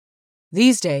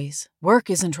These days, work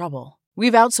is in trouble.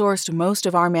 We've outsourced most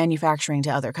of our manufacturing to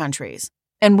other countries.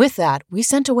 And with that, we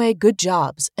sent away good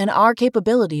jobs and our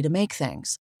capability to make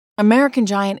things. American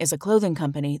Giant is a clothing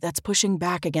company that's pushing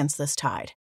back against this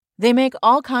tide. They make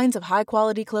all kinds of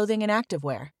high-quality clothing and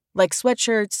activewear, like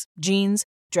sweatshirts, jeans,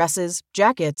 dresses,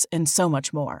 jackets, and so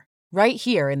much more, right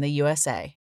here in the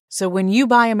USA. So when you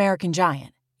buy American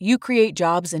Giant, you create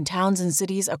jobs in towns and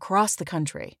cities across the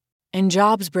country. And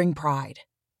jobs bring pride,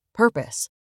 purpose.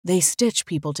 They stitch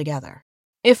people together.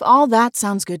 If all that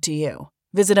sounds good to you,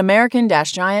 visit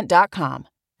American-Giant.com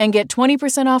and get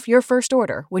 20% off your first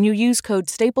order when you use code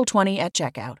STAPLE20 at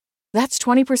checkout. That's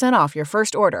 20% off your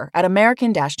first order at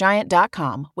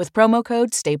American-Giant.com with promo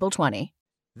code STAPLE20.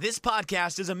 This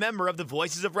podcast is a member of the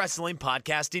Voices of Wrestling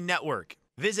Podcasting Network.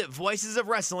 Visit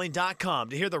voicesofwrestling.com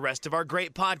to hear the rest of our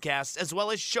great podcasts, as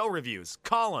well as show reviews,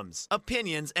 columns,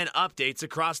 opinions, and updates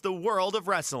across the world of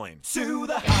wrestling. To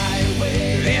the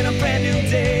highway in a brand new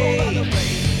day. Over the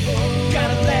rainbow,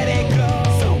 gotta let it go.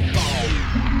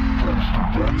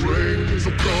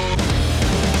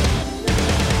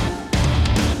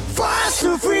 Fast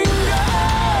to finger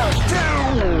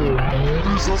down.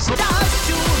 Dance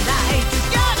tonight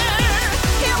together.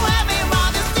 Here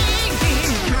everyone is singing.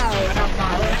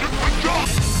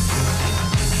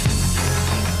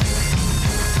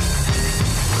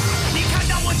 You can't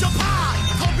know what your part.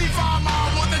 Copy farmer,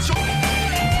 what the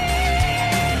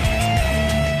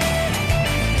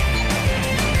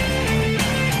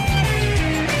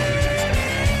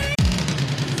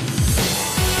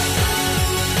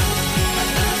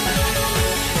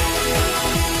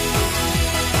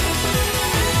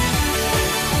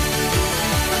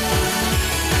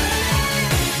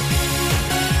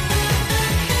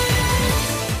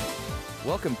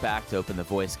Welcome back to Open the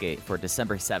Voice Gate for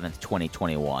December 7th,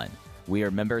 2021. We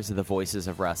are members of the Voices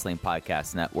of Wrestling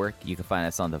Podcast Network. You can find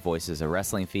us on the Voices of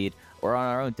Wrestling feed or on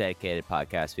our own dedicated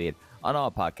podcast feed on all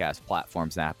podcast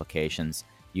platforms and applications.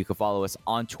 You can follow us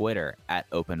on Twitter at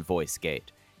Open Voice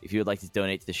Gate. If you would like to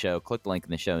donate to the show, click the link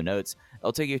in the show notes.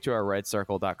 It'll take you to our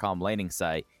redcircle.com landing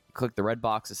site. You click the red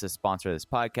box that says sponsor this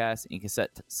podcast, and you can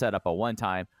set up a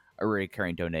one-time or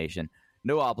recurring donation.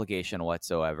 No obligation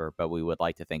whatsoever, but we would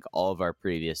like to thank all of our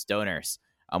previous donors.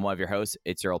 I'm one of your hosts.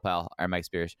 It's your old pal, Mike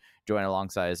Spears. Joined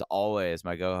alongside, as always,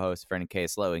 my co-host, friend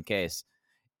Case Lowe. In Case,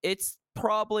 it's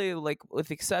probably, like, with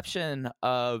the exception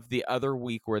of the other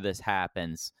week where this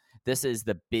happens, this is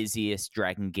the busiest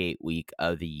Dragon Gate week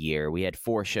of the year. We had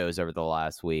 4 shows over the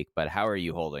last week, but how are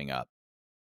you holding up?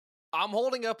 I'm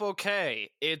holding up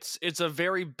okay. It's a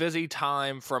very busy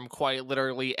time from quite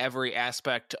literally every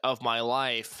aspect of my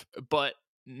life, but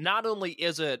not only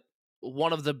is it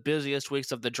one of the busiest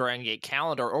weeks of the Dragon Gate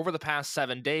calendar, over the past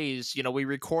 7 days, we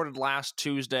recorded last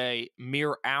Tuesday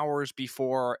mere hours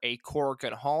before a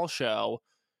Korakuen Hall show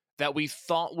that we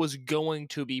thought was going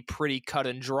to be pretty cut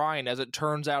and dry, and as it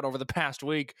turns out, over the past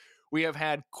week, we have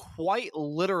had quite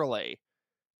literally,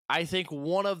 I think,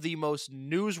 one of the most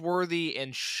newsworthy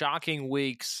and shocking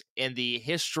weeks in the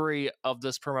history of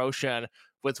this promotion,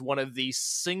 with one of the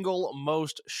single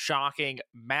most shocking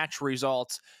match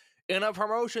results in a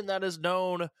promotion that is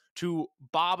known to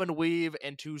bob and weave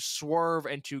and to swerve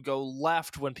and to go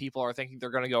left when people are thinking they're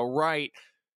going to go right.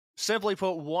 Simply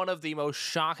put, one of the most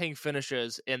shocking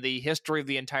finishes in the history of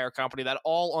the entire company that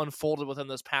all unfolded within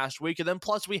this past week. And then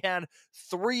plus we had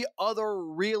 3 other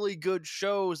really good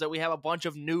shows that we have a bunch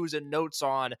of news and notes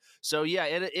on. So yeah,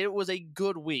 it was a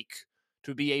good week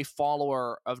to be a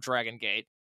follower of Dragon Gate.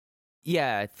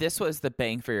 Yeah, this was the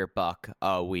bang for your buck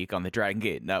week on the Dragon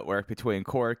Gate Network between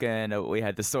Korakuen. We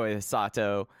had the Soya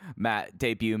Sato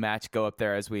debut match go up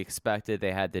there as we expected.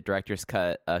 They had the director's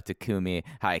cut Takumi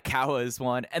Hayakawa's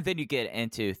one. And then you get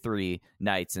into 3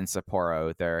 nights in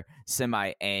Sapporo, their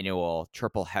semi-annual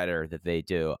triple header that they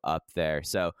do up there.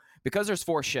 So because there's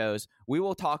 4 shows, we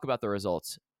will talk about the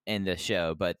results in this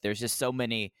show, but there's just so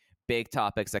many big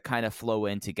topics that kind of flow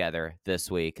in together this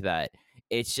week that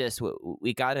it's just,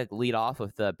 we got to lead off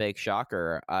with the big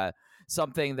shocker.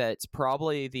 Something that's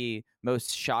probably the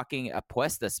most shocking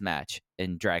apuestas match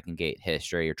in Dragon Gate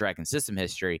history, or Dragon System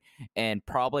history, and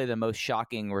probably the most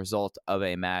shocking result of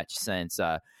a match since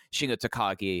Shingo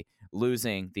Takagi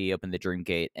losing the Open the Dream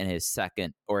Gate in his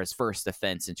first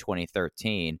defense in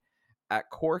 2013. At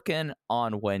Korakuen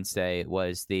on Wednesday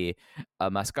was the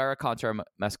Mascara contra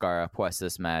Mascara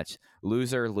apuestas match.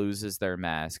 Loser loses their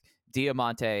mask.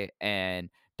 Diamante and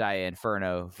Dia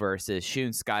Inferno versus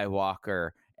Shun Skywalker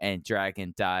and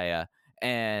Dragon Dia.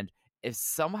 And if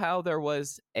somehow there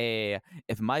was if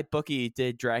my bookie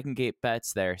did Dragon Gate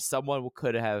bets there, someone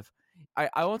could have,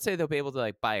 I won't say they'll be able to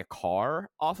like buy a car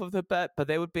off of the bet, but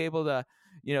they would be able to,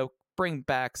 bring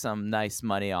back some nice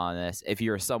money on this if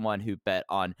you're someone who bet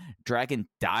on Dragon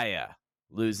Dia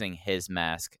losing his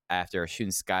mask after Shun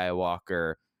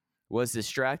Skywalker was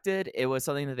distracted. It was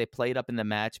something that they played up in the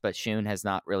match, but Shun has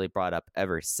not really brought up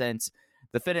ever since.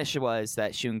 The finish was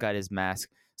that Shun got his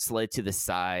mask slid to the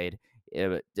side,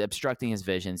 obstructing his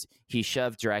visions. He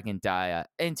shoved Dragon Dia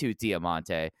into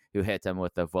Diamante, who hit him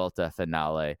with the Vuelta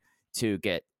finale to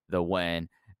get the win.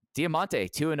 Diamante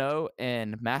 2-0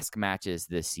 in mask matches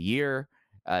this year.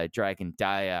 Dragon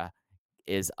Dia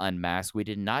is unmasked. We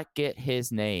did not get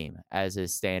his name as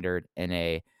is standard in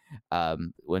a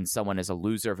when someone is a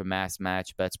loser of a mask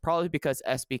match, but it's probably because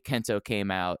SB Kento came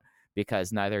out,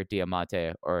 because neither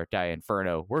Diamante or Dia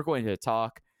Inferno were going to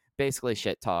talk, basically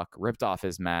shit talk, ripped off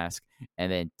his mask,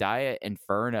 and then Dia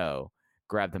Inferno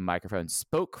grabbed the microphone,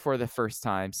 spoke for the first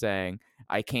time, saying,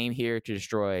 I came here to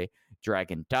destroy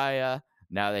Dragon Dia.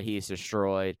 Now that he's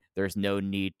destroyed, there's no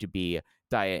need to be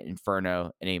Dia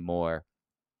Inferno anymore.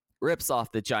 Rips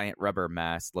off the giant rubber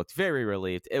mask, looked very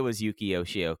relieved. It was Yuki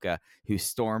Yoshioka, who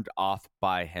stormed off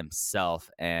by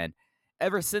himself. And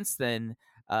ever since then,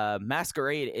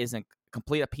 Masquerade is a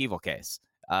complete upheaval case.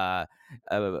 Tending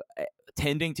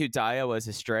to Dia was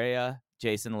Estrella,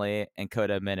 Jason Lee, and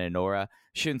Kota Minoura.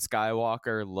 Shun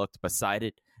Skywalker looked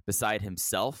beside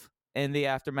himself in the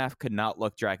aftermath, could not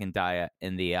look Dragon Dia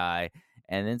in the eye.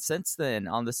 And then since then,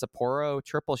 on the Sapporo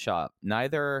Triple Shot,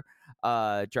 neither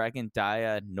Dragon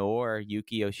Dia nor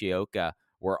Yuki Yoshioka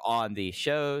were on the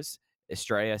shows.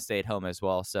 Estrella stayed home as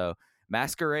well. So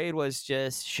Masquerade was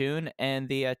just Shun and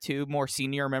the two more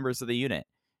senior members of the unit,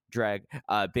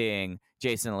 being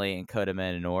Jason Lee and Kota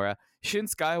Minoura. Shun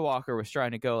Skywalker was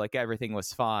trying to go like everything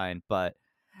was fine, but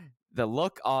the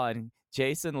look on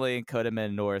Jason Lee and Kota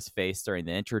Minoura's face during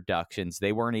the introductions,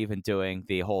 they weren't even doing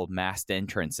the whole masked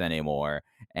entrance anymore,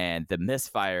 and the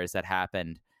misfires that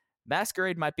happened.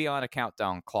 Masquerade might be on a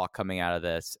countdown clock coming out of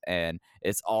this, and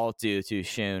it's all due to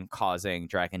Shun causing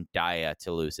Dragon Dia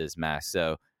to lose his mask.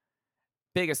 So,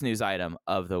 biggest news item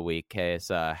of the week is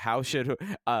how should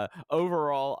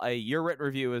overall your written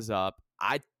review is up.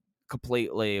 I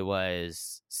completely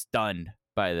was stunned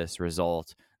by this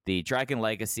result. The Dragon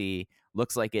Legacy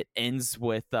looks like it ends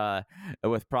with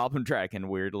Problem Dragon,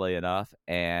 weirdly enough,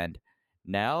 and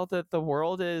now that the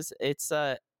world it's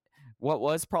what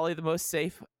was probably the most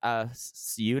safe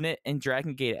unit in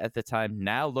Dragon Gate at the time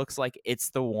now looks like it's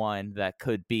the one that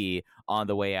could be on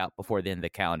the way out before the end of the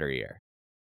calendar year.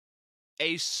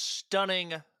 A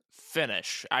stunning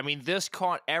finish. I mean, this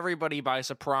caught everybody by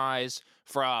surprise,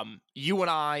 from you and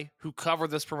I, who cover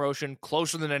this promotion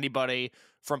closer than anybody,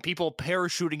 from people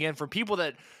parachuting in, from people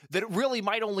that really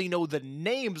might only know the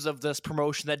names of this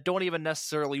promotion, that don't even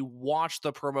necessarily watch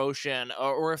the promotion,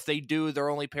 or if they do, they're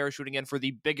only parachuting in for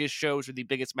the biggest shows or the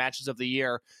biggest matches of the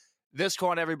year. This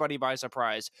caught everybody by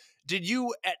surprise. Did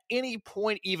you at any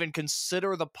point even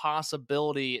consider the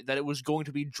possibility that it was going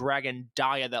to be Dragon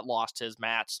Dia that lost his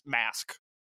mask?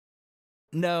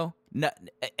 No,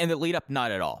 in the lead up,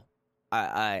 not at all.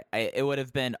 It would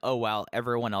have been, oh well,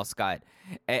 someone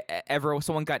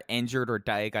got injured or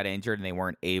Dia got injured and they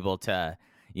weren't able to,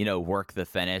 work the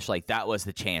finish. Like, that was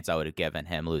the chance I would have given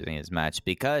him losing his match,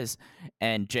 because,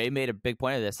 and Jay made a big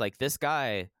point of this, like, this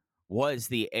guy was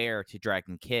the heir to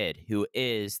Dragon Kid, who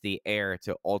is the heir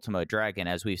to Ultimo Dragon.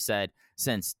 As we've said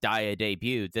since Dia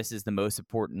debuted, this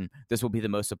will be the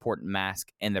most important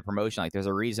mask in the promotion. Like, there's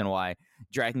a reason why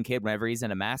Dragon Kid, whenever he's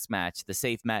in a mask match, the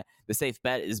safe bet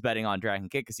is betting on Dragon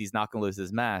Kid, because he's not going to lose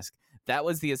his mask. That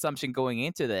was the assumption going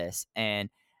into this. And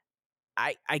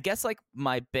I guess, like,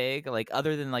 my big, like,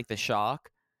 other than, like, the shock,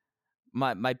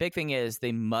 my big thing is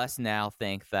they must now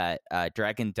think that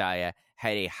Dragon Dia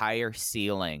had a higher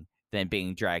ceiling than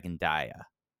being Dragon Dia,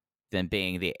 than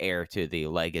being the heir to the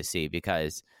legacy.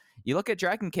 Because you look at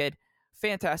Dragon Kid,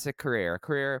 fantastic career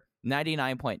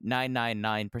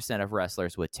 99.999% of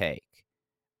wrestlers would take,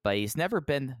 but he's never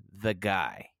been the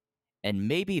guy. And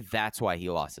maybe that's why he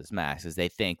lost his mask, is they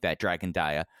think that Dragon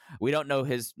Dia, we don't know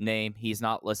his name. He's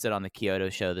not listed on the Kyoto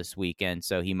show this weekend,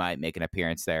 so he might make an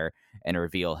appearance there and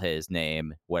reveal his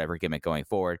name, whatever gimmick going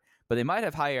forward. But they might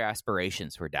have higher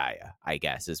aspirations for Dia, I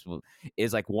guess, is one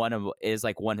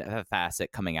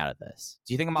facet coming out of this.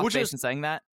 Do you think I'm off base in saying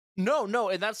that? No,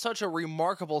 and that's such a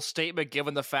remarkable statement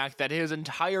given the fact that his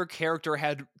entire character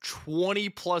had 20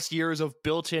 plus years of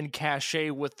built-in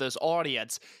cachet with this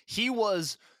audience. He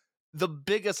was the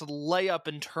biggest layup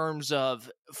in terms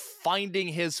of finding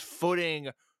his footing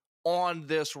on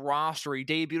this roster. He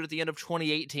debuted at the end of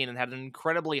 2018 and had an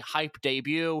incredibly hype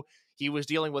debut. He was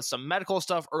dealing with some medical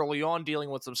stuff early on, dealing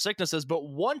with some sicknesses, but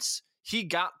once he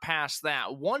got past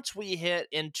that. Once we hit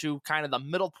into kind of the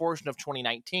middle portion of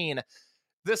 2019,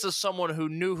 this is someone who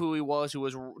knew who he was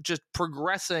just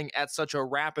progressing at such a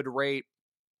rapid rate.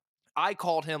 I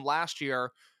called him last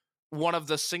year one of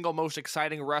the single most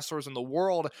exciting wrestlers in the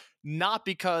world, not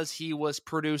because he was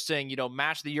producing,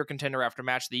 match of the year contender after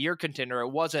match of the year contender. It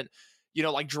wasn't,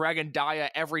 like Dragon Dia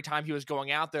every time he was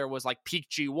going out there was like peak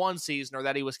G1 season, or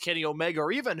that he was Kenny Omega,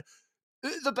 or even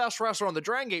the best wrestler on the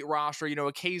Dragon Gate roster, a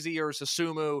KZ or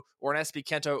Susumu or an SB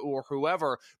Kento or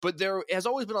whoever. But there has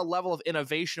always been a level of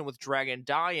innovation with Dragon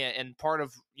Dia, and part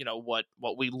of,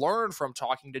 what we learned from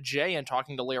talking to Jay and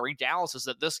talking to Larry Dallas is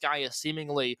that this guy is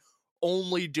seemingly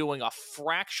only doing a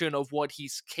fraction of what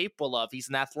he's capable of. He's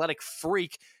an athletic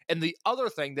freak. And the other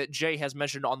thing that Jay has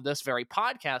mentioned on this very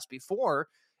podcast before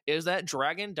is that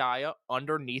Dragon Dia,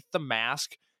 underneath the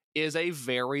mask, is a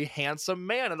very handsome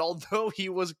man. And although he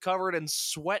was covered in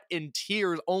sweat and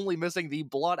tears, only missing the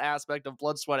blood aspect of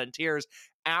blood, sweat, and tears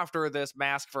after this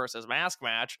mask versus mask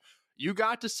match, you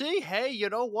got to see, hey, you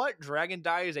know what? Dragon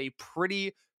Dia is a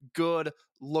pretty good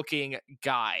looking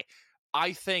guy.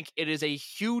 I think it is a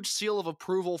huge seal of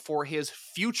approval for his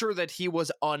future that he was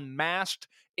unmasked,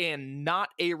 and not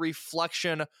a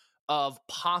reflection of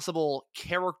possible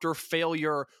character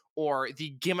failure or the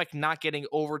gimmick not getting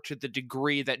over to the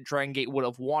degree that Dragon Gate would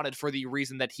have wanted for the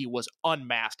reason that he was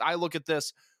unmasked. I look at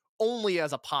this only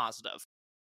as a positive.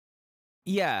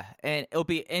 Yeah, and it'll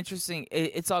be interesting.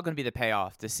 It's all going to be the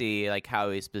payoff to see like how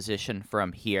he's positioned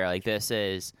from here. Like, this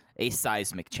is a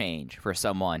seismic change for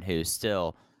someone who's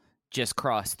still just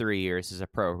crossed 3 years as a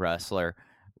pro wrestler.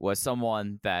 Was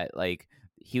someone that, like,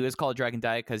 he was called Dragon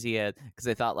Dia because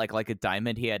they thought like a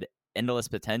diamond, he had endless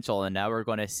potential, and now we're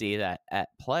going to see that at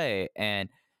play. And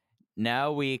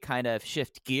now we kind of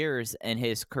shift gears in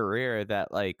his career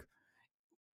that, like,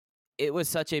 it was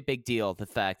such a big deal, the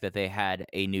fact that they had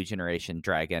a new generation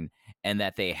Dragon, and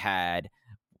that they had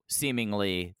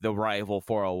seemingly the rival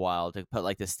for a while to put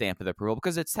like the stamp of approval,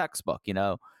 because it's textbook.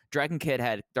 Dragon Kid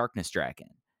had Darkness Dragon,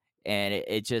 and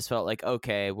it just felt like,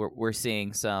 okay, we're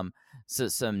seeing some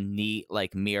neat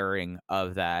like mirroring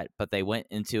of that, but they went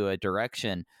into a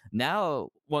direction. Now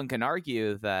one can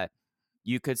argue that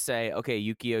you could say, okay,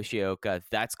 Yuki Yoshioka,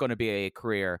 that's going to be a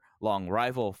career-long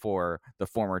rival for the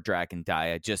former Dragon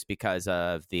Dia, just because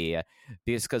of the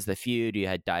feud. You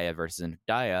had Dia versus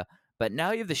Dia, but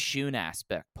now you have the Shun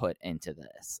aspect put into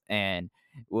this, and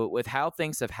with how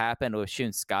things have happened with Shun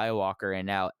Skywalker, and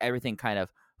now everything kind of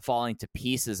falling to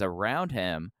pieces around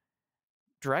him,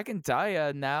 Dragon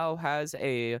Dia now has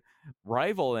a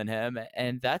rival in him,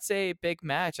 and that's a big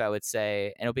match, I would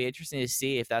say. And it'll be interesting to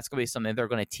see if that's going to be something they're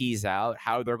going to tease out,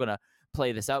 how they're going to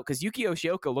play this out, because Yuki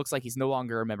Yoshioka looks like he's no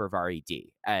longer a member of RED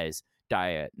as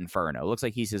Dia Inferno. It looks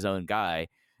like he's his own guy.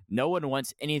 No one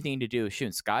wants anything to do with Shun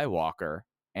Skywalker,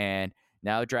 and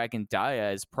now Dragon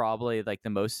Dia is probably like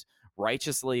the most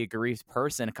righteously aggrieved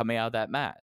person coming out of that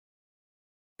match.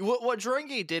 What Dragon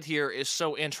Gate did here is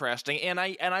so interesting, and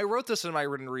I wrote this in my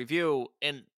written review,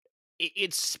 and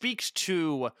it speaks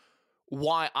to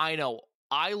why I know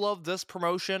I love this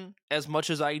promotion as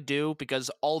much as I do, because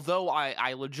although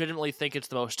I legitimately think it's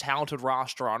the most talented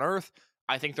roster on Earth,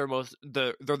 I think they're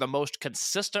the most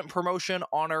consistent promotion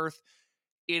on Earth.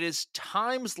 It is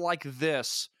times like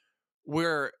this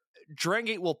where Dragon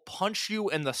Gate will punch you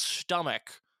in the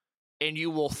stomach, and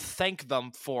you will thank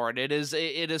them for it. It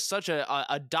is such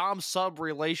a dom-sub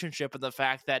relationship in the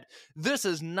fact that this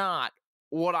is not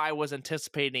what I was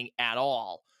anticipating at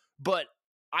all. But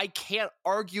I can't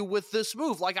argue with this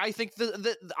move. Like, I think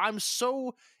that I'm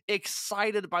so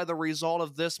excited by the result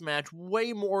of this match,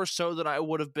 way more so than I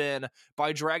would have been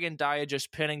by Dragon Dia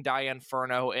just pinning Dia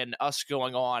Inferno and us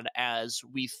going on as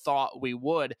we thought we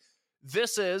would.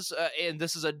 This is, and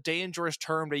this is a dangerous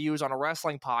term to use on a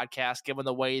wrestling podcast, given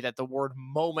the way that the word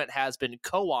moment has been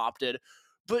co-opted,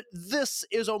 but this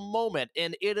is a moment,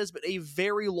 and it has been a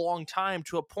very long time,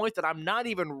 to a point that I'm not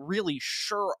even really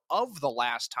sure of the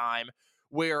last time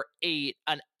where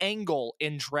an angle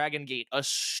in Dragon Gate, a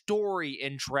story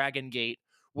in Dragon Gate,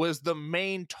 was the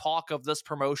main talk of this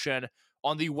promotion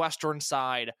on the Western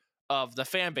side of the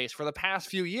fan base. For the past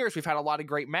few years, we've had a lot of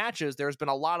great matches. There's been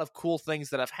a lot of cool things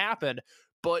that have happened,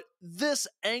 but this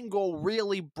angle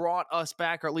really brought us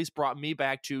back, or at least brought me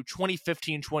back to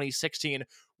 2015, 2016,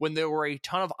 when there were a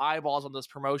ton of eyeballs on this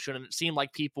promotion, and it seemed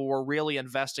like people were really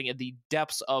investing in the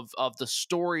depths of the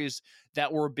stories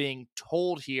that were being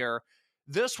told here.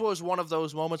 This was one of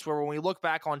those moments where, when we look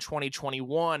back on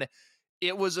 2021,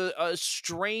 It was a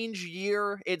strange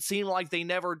year. It seemed like they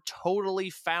never totally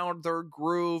found their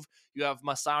groove. You have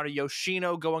Masaru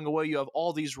Yoshino going away. You have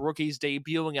all these rookies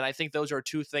debuting, and I think those are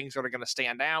two things that are going to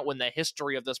stand out when the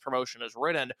history of this promotion is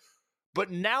written. But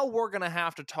now we're going to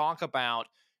have to talk about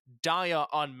Daya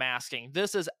unmasking.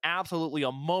 This is absolutely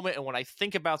a moment, and when I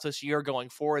think about this year going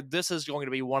forward, this is going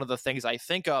to be one of the things I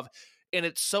think of, and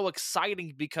it's so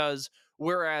exciting because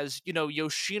whereas,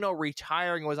 Yoshino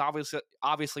retiring was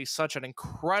obviously such an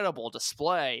incredible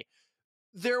display,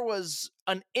 there was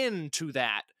an end to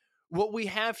that. What we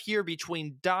have here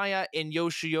between Daya and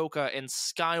Yoshioka and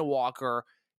Skywalker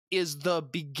is the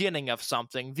beginning of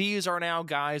something. These are now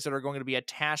guys that are going to be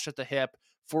attached at the hip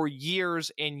for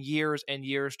years and years and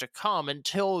years to come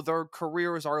until their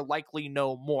careers are likely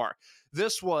no more.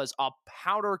 This was a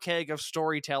powder keg of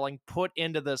storytelling put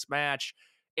into this match,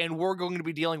 and we're going to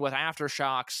be dealing with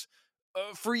aftershocks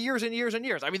for years and years and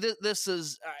years. I mean, this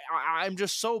is, I'm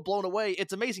just so blown away.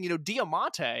 It's amazing.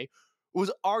 Diamante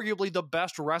was arguably the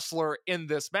best wrestler in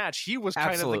this match. He was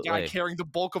kind of the guy carrying the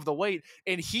bulk of the weight,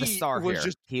 and he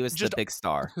was he was the big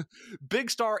star. Big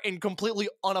star and completely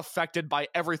unaffected by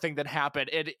everything that happened.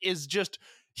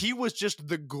 He was just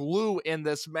the glue in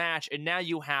this match, and now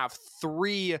you have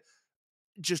three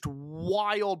just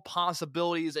wild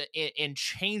possibilities in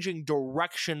changing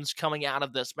directions coming out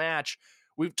of this match.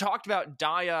 We've talked about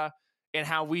Daya and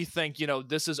how we think,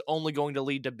 this is only going to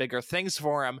lead to bigger things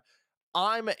for him.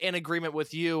 I'm in agreement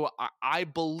with you. I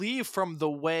believe from the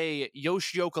way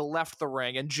Yoshioka left the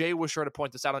ring, and Jay was sure to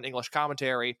point this out on English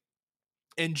commentary,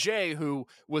 and Jay, who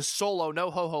was solo,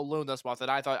 no ho-ho loon this month,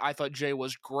 and I thought Jay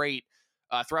was great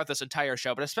throughout this entire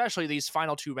show, but especially these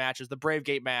final two matches, the Brave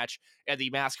Gate match and the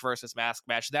Mask versus Mask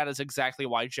match. That is exactly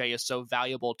why Jay is so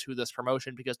valuable to this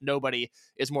promotion, because nobody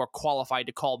is more qualified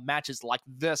to call matches like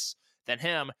this than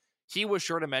him. He was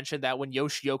sure to mention that when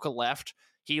Yoshioka left,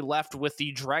 he left with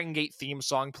the Dragon Gate theme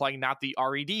song playing, not the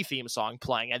RED theme song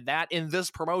playing. And that in this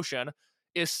promotion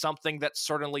is something that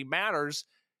certainly matters.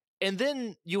 And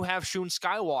then you have Shun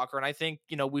Skywalker, and I think,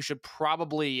 we should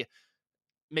probably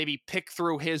maybe pick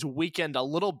through his weekend a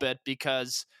little bit,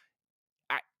 because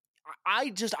I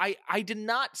did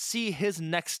not see his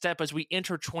next step as we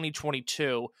enter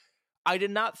 2022. I did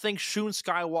not think Shun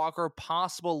Skywalker,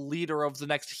 possible leader of the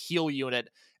next heel unit,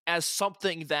 as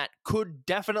something that could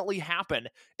definitely happen,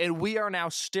 and we are now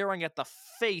staring at the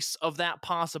face of that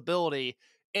possibility,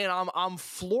 and I'm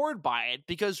floored by it,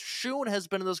 because Shun has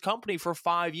been in this company for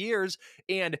 5 years,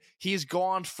 and he's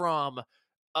gone from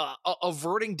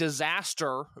averting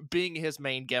disaster being his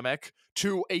main gimmick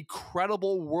to a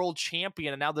credible world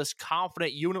champion and now this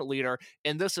confident unit leader,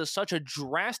 and this is such a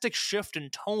drastic shift in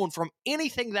tone from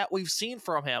anything that we've seen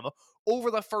from him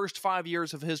over the first 5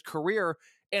 years of his career,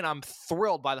 and I'm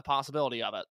thrilled by the possibility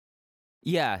of it.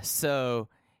 Yeah, so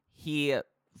he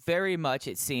very much,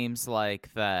 it seems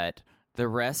like that the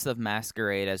rest of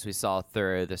Masquerade, as we saw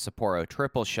through the Sapporo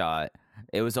triple shot,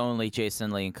 it was only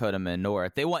Jason Lee and Kota Minoura.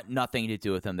 They want nothing to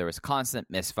do with him. There was constant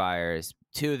misfires.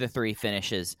 2 of the 3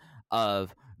 finishes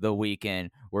of the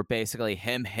weekend were basically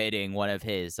him hitting one of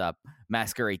his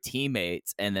Masquerade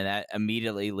teammates, and then that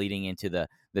immediately leading into the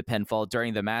pinfall.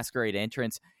 During the Masquerade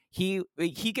entrance, he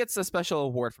gets a special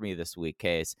award for me this week,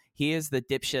 Case. He is the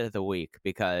dipshit of the week,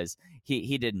 because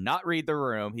he did not read the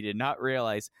room. He did not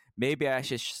realize maybe I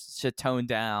should tone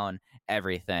down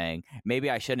everything. Maybe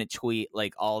I shouldn't tweet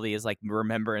like all these like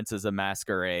remembrances of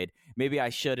Masquerade. Maybe I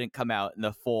shouldn't come out in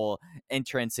the full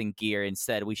entrance and gear.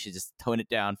 Instead, we should just tone it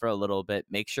down for a little bit,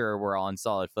 make sure we're all on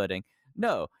solid footing.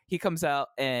 No, he comes out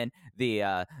in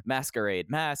the Masquerade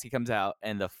mask. He comes out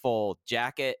in the full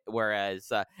jacket.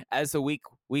 Whereas as the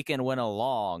weekend went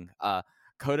along,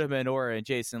 Kota Minoura and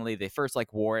Jason Lee, they first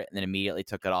like wore it and then immediately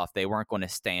took it off. They weren't going to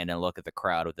stand and look at the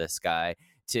crowd with this guy,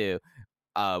 to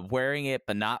wearing it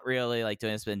but not really like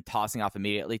doing this, been tossing off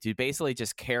immediately, to basically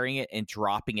just carrying it and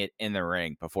dropping it in the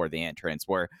ring before the entrance,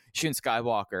 where Shun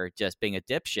Skywalker, just being a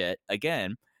dipshit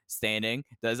again, standing,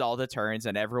 does all the turns,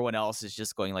 and everyone else is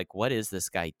just going like, what is this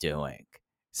guy doing?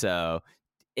 So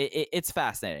it's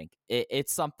fascinating.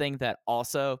 It's something that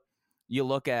also, you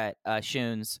look at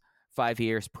Shun's 5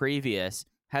 years previous,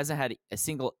 hasn't had a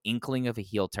single inkling of a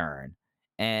heel turn,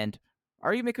 and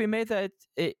argument can be made that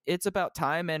it's about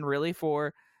time, and really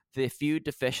for the few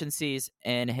deficiencies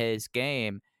in his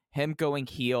game, him going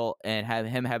heel and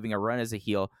him having a run as a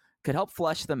heel could help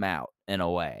flesh them out in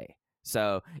a way.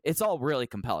 So it's all really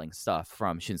compelling stuff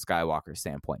from Shun Skywalker's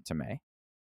standpoint to me.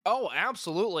 Oh,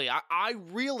 absolutely. I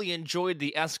really enjoyed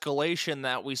the escalation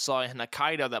that we saw in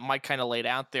Hokkaido that Mike kind of laid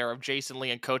out there of Jason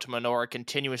Lee and Kota Minoura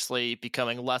continuously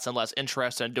becoming less and less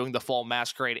interested in doing the full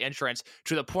masquerade entrance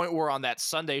to the point where on that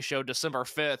Sunday show, December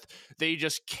 5th, they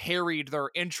just carried their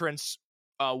entrance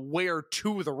wear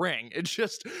to the ring. It's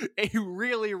just a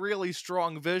really, really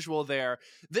strong visual there.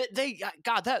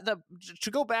 To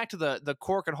go back to the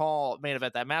Korakuen Hall main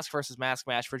event, that mask versus mask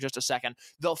match for just a second,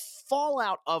 the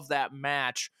fallout of that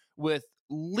match with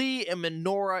Lee and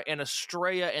Minoura and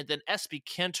Estrella and then SB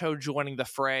Kento joining the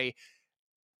fray,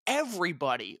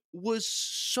 everybody was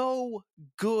so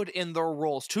good in their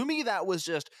roles. To me, that was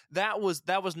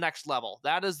next level.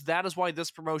 That is why this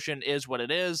promotion is what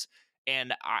it is.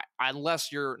 And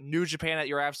unless you're New Japan at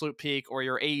your absolute peak or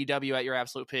you're AEW at your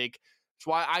absolute peak, that's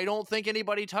why I don't think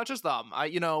anybody touches them.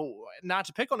 Not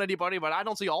to pick on anybody, but I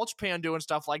don't see All Japan doing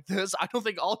stuff like this. I don't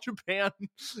think All Japan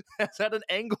has had an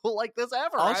angle like this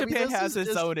ever. All Japan has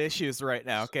its own issues right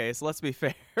now. Okay, so let's be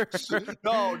fair.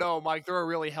 No, Mike, they're a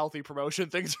really healthy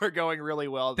promotion. Things are going really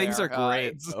well there. Things are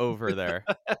great over there.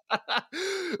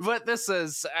 But this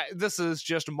is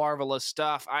just marvelous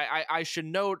stuff. I should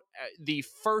note the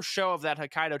first show of that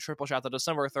Hokkaido triple shot, the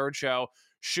December 3rd show,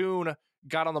 Shun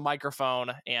got on the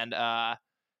microphone and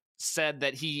said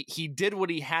that he did what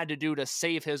he had to do to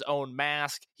save his own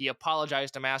mask. He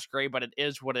apologized to Masquerade, but it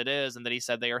is what it is, and that he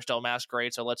said they are still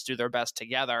Masquerade, so let's do their best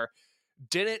together.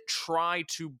 Didn't try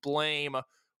to blame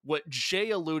what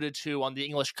Jay alluded to on the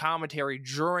English commentary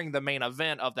during the main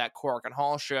event of that Korakuen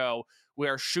Hall show,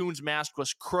 where Shun's mask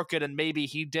was crooked and maybe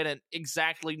he didn't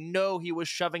exactly know he was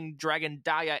shoving Dragon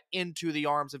Dia into the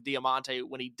arms of Diamante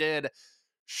when he did.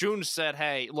 Shun said,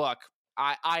 hey, look,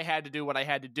 I had to do what I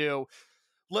had to do.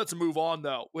 Let's move on,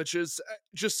 though, which is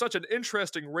just such an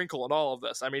interesting wrinkle in all of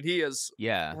this. I mean, he is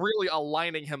really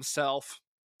aligning himself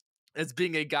as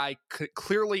being a guy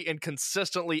clearly and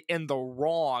consistently in the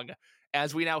wrong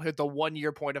as we now hit the 1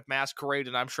 year point of Masquerade,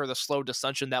 and I'm sure the slow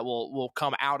descension that will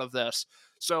come out of this.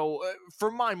 So for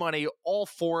my money, all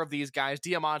four of these guys,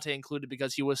 Diamante included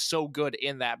because he was so good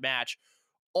in that match,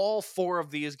 all four of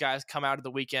these guys come out of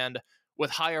the weekend with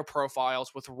higher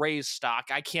profiles, with raised stock.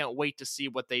 I can't wait to see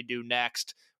what they do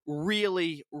next.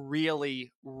 Really,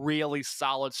 really, really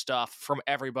solid stuff from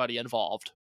everybody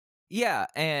involved. Yeah,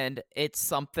 and it's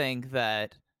something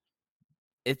that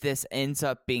if this ends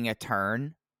up being a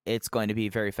turn, it's going to be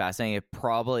very fascinating.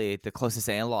 Probably the closest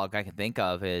analog I can think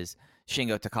of is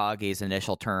Shingo Takagi's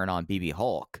initial turn on BB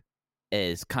Hulk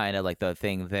is kind of like the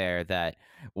thing there that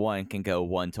one can go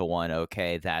 1-to-1.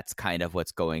 Okay, that's kind of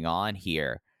what's going on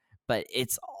here. But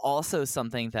it's also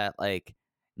something that, like,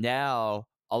 now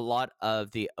a lot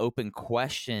of the open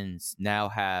questions now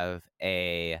have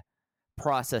a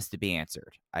process to be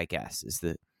answered, I guess, is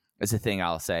the thing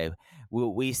I'll say.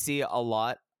 We see a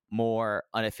lot more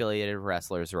unaffiliated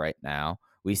wrestlers right now.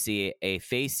 We see a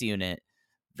face unit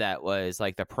that was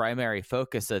like the primary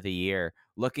focus of the year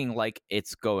looking like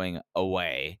it's going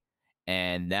away.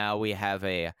 And now we have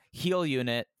a heel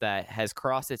unit that has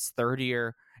crossed its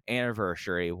 30-year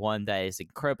anniversary, one that is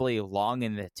incredibly long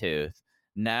in the tooth.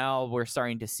 Now we're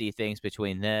starting to see things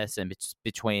between this and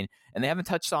and they haven't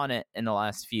touched on it in the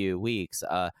last few weeks,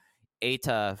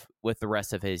 Eita with the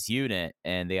rest of his unit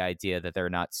and the idea that they're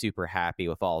not super happy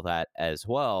with all that as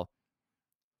well.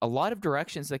 A lot of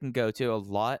directions that can go to, a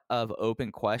lot of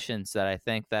open questions that I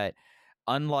think that,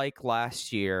 unlike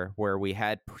last year where we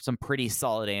had some pretty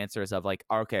solid answers of like,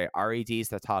 okay, RED is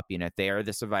the top unit. They are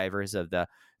the survivors of the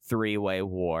three-way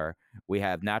war. We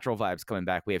have Natural Vibes coming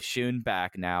back. We have Shun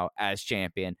back now as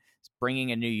champion,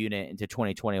 bringing a new unit into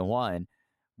 2021.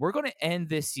 We're going to end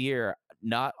this year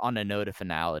not on a note of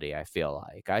finality, I feel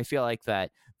like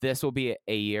that this will be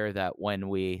a year that when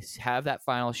we have that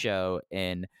final show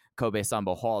in Kobe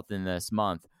Sanbo Hall in this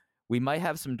month, we might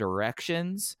have some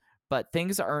directions, but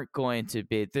things aren't going to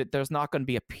be, there's not going to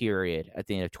be a period at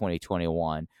the end of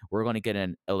 2021. We're going to get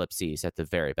an ellipses at the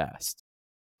very best.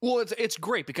 Well, it's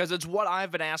great because it's what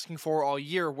I've been asking for all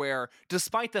year, where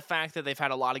despite the fact that they've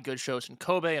had a lot of good shows in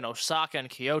Kobe and Osaka and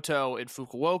Kyoto and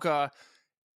Fukuoka,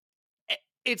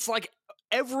 it's like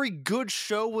every good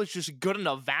show was just good in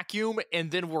a vacuum, and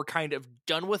then we're kind of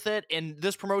done with it. And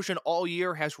this promotion all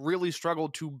year has really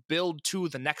struggled to build to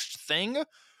the next thing,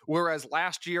 whereas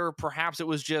last year, perhaps it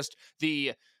was just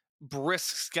the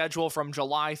brisk schedule from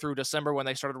July through December when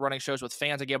they started running shows with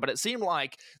fans again. But it seemed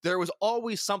like there was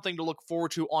always something to look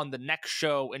forward to on the next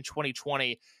show in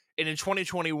 2020. And in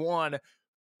 2021,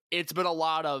 it's been a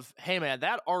lot of, hey man,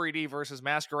 that RED versus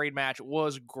Masquerade match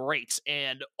was great,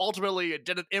 and ultimately it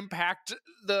didn't impact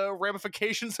the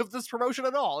ramifications of this promotion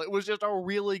at all. It was just a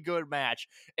really good match,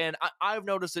 and I've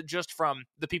noticed it just from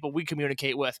the people we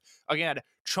communicate with, again,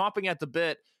 chomping at the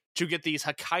bit to get these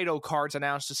Hokkaido cards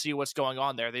announced to see what's going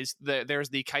on there. There's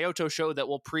the Kyoto show that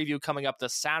we'll preview coming up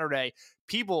this Saturday.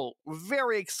 People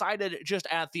very excited just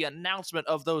at the announcement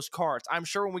of those cards. I'm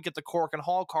sure when we get the Korakuen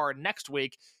Hall card next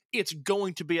week, it's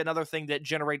going to be another thing that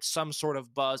generates some sort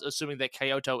of buzz, assuming that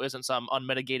Kyoto isn't some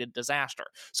unmitigated disaster.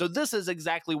 So this is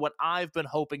exactly what I've been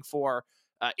hoping for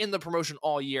in the promotion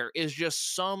all year, is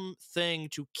just something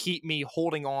to keep me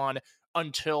holding on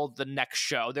until the next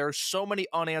show. There's so many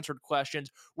unanswered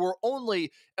questions. We're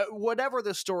only, whatever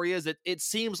the story is, it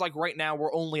seems like right now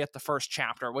we're only at the first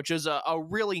chapter, which is a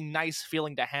really nice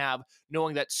feeling to have,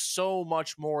 knowing that so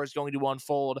much more is going to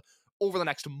unfold over the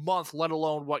next month, let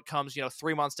alone what comes,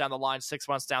 3 months down the line, 6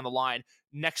 months down the line,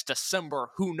 next December.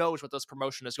 Who knows what this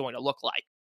promotion is going to look like?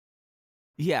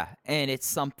 Yeah, and it's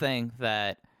something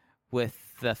that, with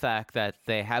the fact that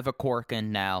they have a Korakuen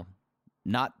now,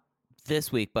 not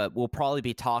this week, but we'll probably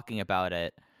be talking about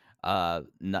it,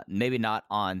 maybe not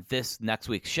on this next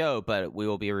week's show, but we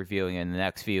will be reviewing in the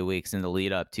next few weeks in the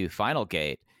lead up to Final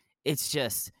Gate. It's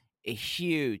just a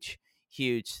huge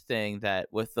thing that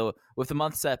with the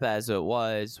month set as it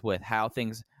was, with how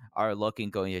things are looking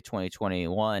going into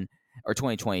 2021 or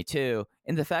 2022,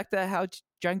 and the fact that how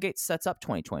Dragon Gate sets up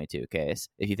 2022, Case,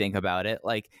 if you think about it,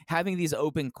 like having these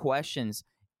open questions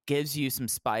gives you some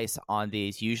spice on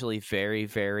these usually very,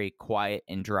 very quiet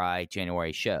and dry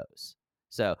January shows.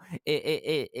 So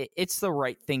it's the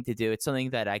right thing to do. It's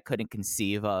something that I couldn't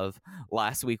conceive of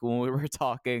last week when we were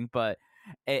talking, but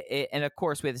and of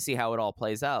course we have to see how it all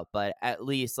plays out. But at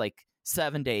least like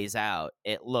 7 days out,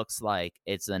 it looks like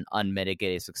it's an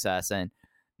unmitigated success. And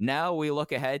now we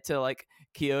look ahead to like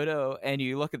Kyoto, and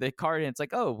you look at the card, and it's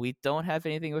like, oh, we don't have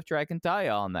anything with Dragon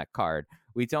Dia on that card.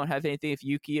 We don't have anything with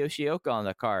Yuki Yoshioka on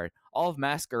the card. All of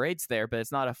Masquerade's there, but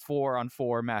it's not a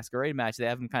 4-on-4 Masquerade match. They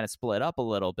have them kind of split up a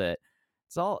little bit.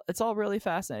 It's all really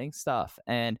fascinating stuff.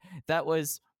 And that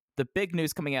was the big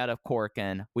news coming out of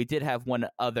Korakuen. We did have one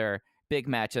other big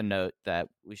match of note that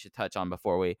we should touch on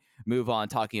before we move on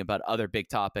talking about other big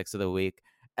topics of the week.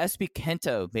 SB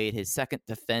Kento made his second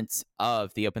defense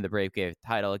of the Open the Brave Gate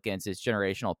title against his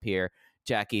generational peer,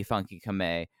 Jackie Funky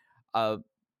Kamei.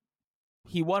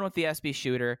 He won with the SB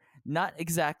Shooter. Not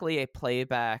exactly a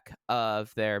playback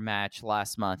of their match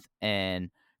last month in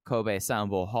Kobe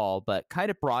Sanbo Hall, but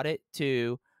kind of brought it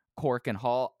to Korakuen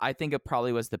Hall. I think it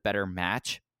probably was the better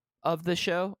match of the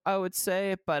show, I would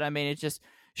say. But I mean, it's just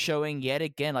showing yet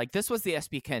again, like this was the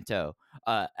SB Kento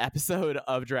episode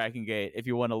of Dragon Gate. If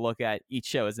you want to look at each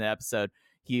show as an episode,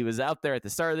 he was out there at the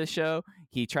start of the show.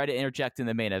 He tried to interject in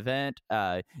the main event.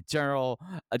 General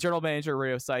Manager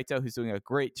Ryo Saito, who's doing a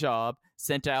great job,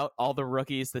 sent out all the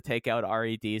rookies to take out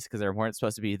REDs because they weren't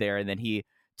supposed to be there, and then he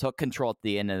took control at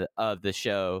the end of the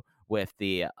show with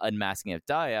the unmasking of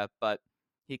Dia. But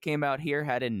he came out here,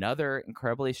 had another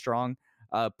incredibly strong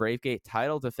Brave Gate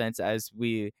title defense as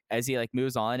he like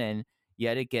moves on, and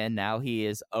yet again now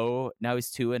he's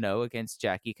 2-0 against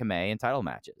Jackie Kamei in title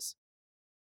matches.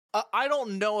 I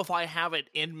don't know if I have it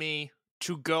in me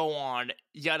to go on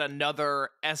yet another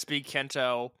SB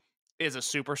Kento is a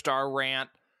superstar rant.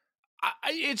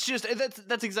 It's just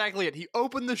that's exactly it. He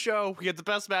opened the show, he had the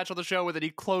best match on the show, and then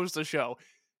he closed the show.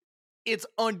 It's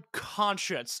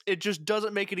unconscious. It just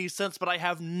doesn't make any sense, but I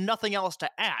have nothing else to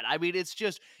add. I mean,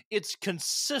 it's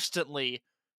consistently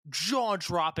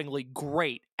jaw-droppingly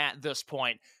great at this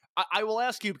point. I will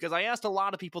ask you, because I asked a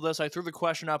lot of people this, I threw the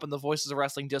question up in the Voices of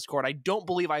Wrestling Discord. I don't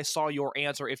believe I saw your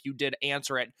answer if you did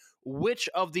answer it. Which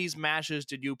of these matches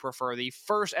did you prefer? The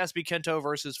first SB Kento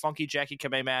versus Funky Jackie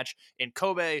Kamei match in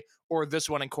Kobe, or this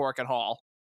one in Korakuen Hall?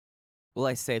 Well,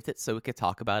 I saved it so we could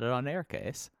talk about it on air,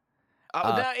 Case.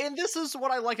 And this is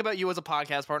what I like about you as a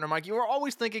podcast partner, Mike. You are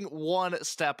always thinking one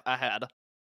step ahead.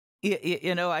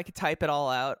 I could type it all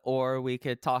out, or we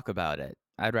could talk about it.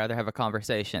 I'd rather have a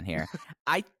conversation here.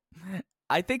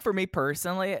 I think for me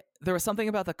personally, there was something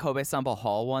about the Kobe Sanbo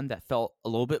Hall one that felt a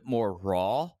little bit more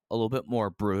raw, a little bit more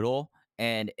brutal,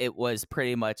 and it was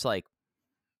pretty much like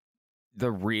the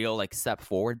real like step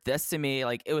forward. This to me,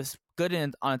 like it was good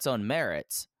on its own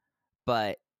merits,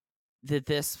 but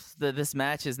this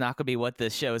match is not going to be what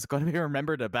this show is going to be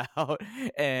remembered about.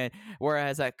 And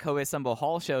whereas at Kobe Sanbo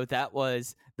Hall show, that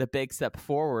was the big step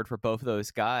forward for both of those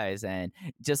guys. And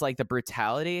just like the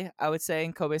brutality, I would say,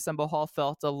 in Kobe Sanbo Hall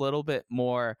felt a little bit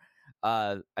more,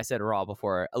 I said raw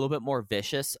before, a little bit more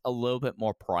vicious, a little bit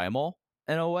more primal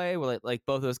in a way, where like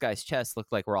both those guys' chests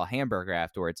looked like raw hamburger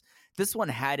afterwards. This one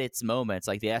had its moments,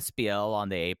 like the SPL on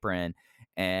the apron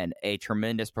and a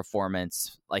tremendous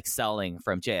performance, like selling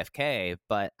from JFK.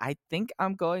 But I think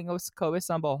I'm going with Kobe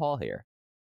Sambo Hall here.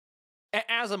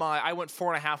 As am I. I went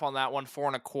 4.5 on that one,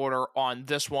 4.25 on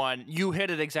this one. You hit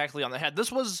it exactly on the head.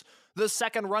 This was the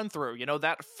second run through. You know,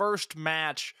 that first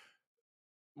match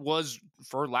was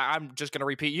I'm just going to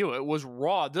repeat you. It was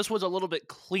Raw. This was a little bit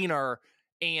cleaner,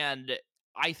 and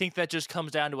I think that just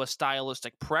comes down to a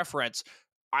stylistic preference.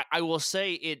 I will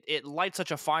say it lights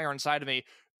such a fire inside of me.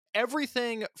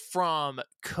 Everything from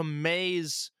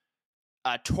Kamei's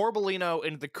Torbolino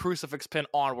into the crucifix pin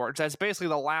onwards, that's basically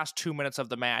the last 2 minutes of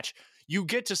the match. You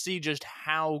get to see just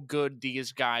how good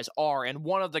these guys are. And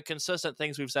one of the consistent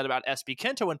things we've said about SB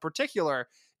Kento in particular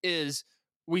is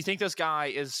we think this guy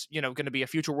is, going to be a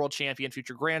future world champion,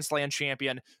 future Grand Slam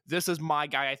champion. This is my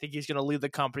guy. I think he's going to lead the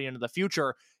company into the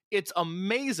future. It's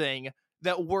amazing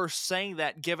that we're saying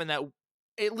that, given that,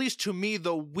 at least to me,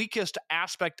 the weakest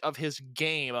aspect of his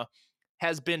game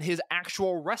has been his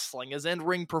actual wrestling, his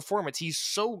in-ring performance. He's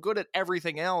so good at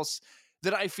everything else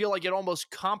that I feel like it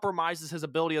almost compromises his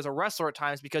ability as a wrestler at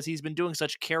times, because he's been doing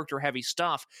such character-heavy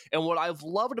stuff. And what I've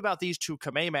loved about these two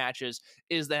Kamei matches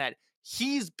is that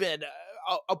he's been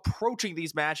approaching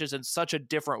these matches in such a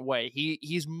different way.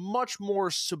 He's much more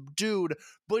subdued,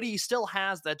 but he still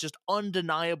has that just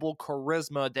undeniable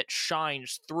charisma that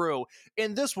shines through.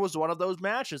 And this was one of those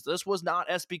matches. This was not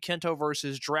SB Kento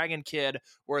versus Dragon Kid,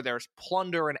 where there's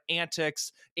plunder and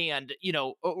antics and,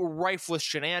 rife with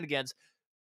shenanigans.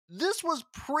 This was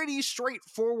pretty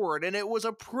straightforward, and it was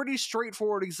a pretty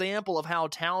straightforward example of how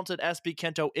talented SB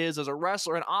Kento is as a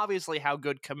wrestler, and obviously how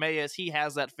good Kamei is. He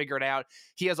has that figured out.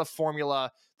 He has a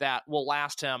formula that will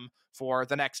last him for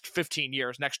the next 15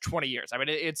 years, next 20 years. I mean,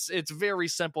 it's very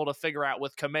simple to figure out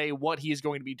with Kamei what he's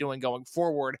going to be doing going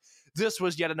forward. This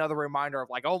was yet another reminder of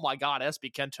like, oh my God,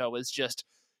 SB Kento is just,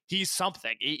 he's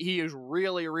something. He is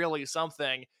really, really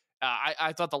something.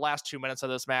 I thought the last 2 minutes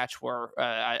of this match were,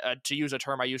 to use a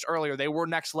term I used earlier, they were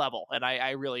next level, and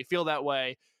I really feel that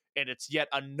way, and it's yet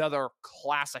another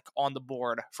classic on the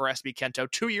board for SB Kento.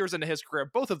 2 years into his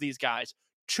career, both of these guys,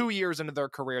 2 years into their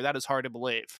career, that is hard to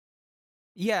believe.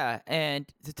 Yeah, and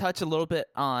to touch a little bit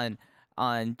on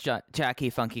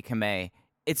Jackie Funky Kamei,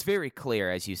 it's very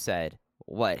clear, as you said,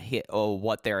 what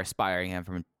they're aspiring him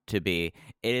from to be.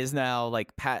 It is now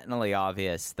like patently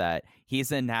obvious that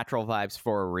he's in Natural Vibes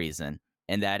for a reason,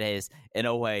 and that is in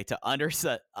a way to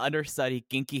understudy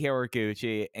Genki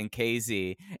Hiraguchi and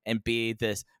KZ and be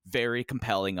this very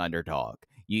compelling underdog.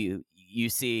 You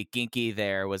see Genki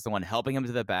there was the one helping him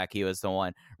to the back. He was the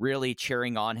one really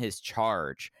cheering on his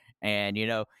charge, and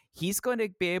he's going to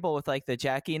be able, with like the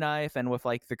Jackie knife and with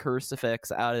like the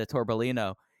crucifix out of the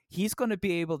Torbolino, he's going to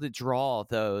be able to draw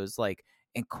those like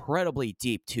incredibly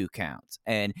deep 2 counts,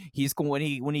 and he's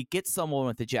going when he gets someone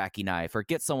with the Jackie knife or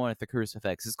gets someone with the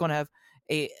crucifix, it's going to have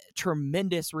a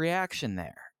tremendous reaction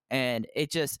there. And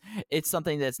it's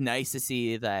something that's nice to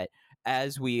see, that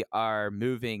as we are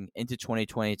moving into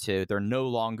 2022, they're no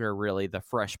longer really the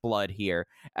fresh blood here,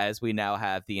 as we now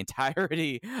have the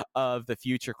entirety of the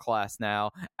future class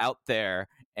now out there.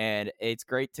 And it's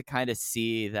great to kind of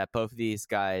see that both of these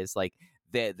guys, like,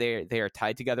 they are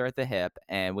tied together at the hip,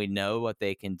 and we know what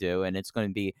they can do, and it's going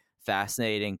to be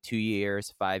fascinating 2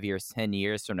 years, 5 years, 10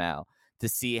 years from now to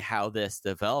see how this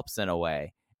develops in a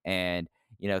way. And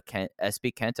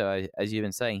SB Kento, as you've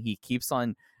been saying, he keeps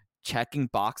on checking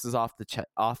boxes off the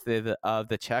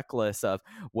checklist of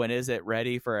when is it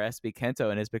ready for SB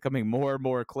Kento, and it's becoming more and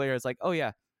more clear. It's like, oh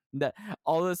yeah, that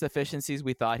all those deficiencies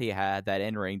we thought he had, that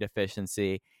in-ring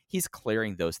deficiency, he's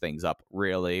clearing those things up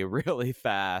really, really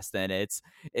fast, and it's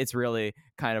really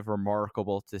kind of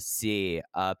remarkable to see.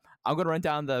 I'm going to run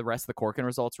down the rest of the Korakuen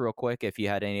results real quick if you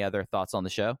had any other thoughts on the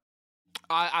show.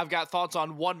 I've got thoughts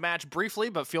on one match briefly,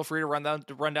 but feel free to run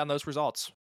down those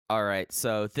results. All right,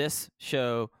 so this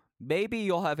show, maybe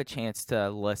you'll have a chance to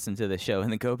listen to the show and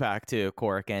then go back to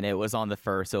Korakuen. It was on the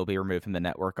 1st. It'll be removed from the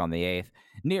network on the 8th.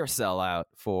 Near sellout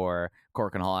for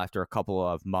Korakuen Hall after a couple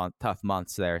of tough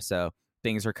months there. So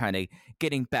things are kind of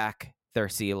getting back their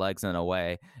sea legs in a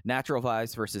way. Natural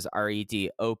Vibes versus RED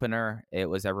opener. It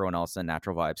was everyone else in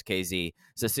Natural Vibes. KZ,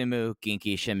 Susumu,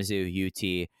 Genki, Shimizu,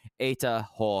 UT, Eita,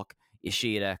 Hulk,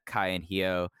 Ishida, Kai, and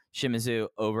Hyo. Shimizu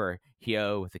over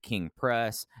Hyo with the King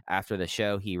Press. After the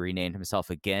show, he renamed himself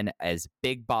again as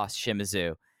Big Boss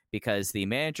Shimizu, because the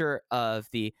manager of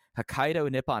the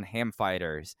Hokkaido Nippon Ham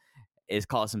Fighters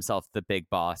calls himself the Big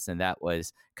Boss, and that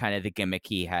was kind of the gimmick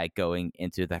he had going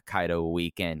into the Hokkaido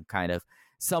weekend, kind of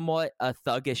somewhat a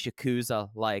thuggish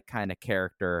Yakuza-like kind of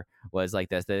character was like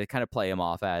this. They kind of play him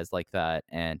off as like that,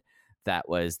 and that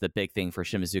was the big thing for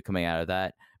Shimizu coming out of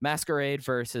that. Masquerade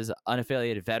versus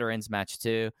Unaffiliated Veterans, match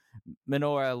 2.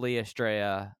 Minoru, Lee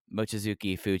Estrella,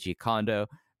 Mochizuki, Fuji, Kondo.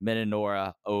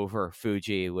 Minoru over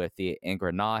Fuji with the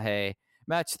Ingranaje.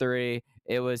 Match 3,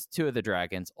 it was 2 of the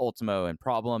Dragons, Ultimo and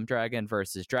Problem Dragon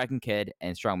versus Dragon Kid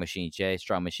and Strong Machine J.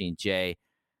 Strong Machine J,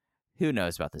 who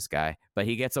knows about this guy, but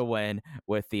he gets a win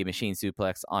with the Machine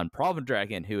Suplex on Problem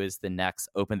Dragon, who is the next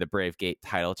Open the Brave Gate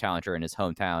title challenger in his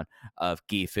hometown of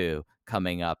Gifu,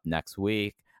 coming up next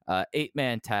week.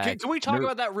 8-man tag. Can we talk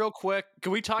about that real quick?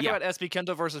 Can we talk about SB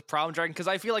Kento versus Problem Dragon? Because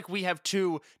I feel like we have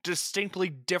 2 distinctly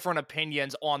different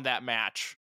opinions on that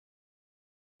match.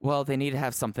 Well, they need to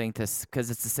have something to, because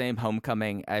it's the same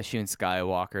homecoming as Shun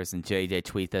Skywalker's, and JJ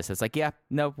tweet this. It's like, yeah,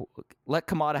 no, let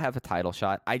Kamada have a title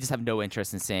shot. I just have no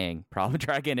interest in seeing Problem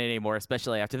Dragon anymore,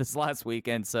 especially after this last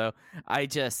weekend. So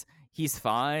he's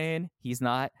fine. He's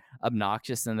not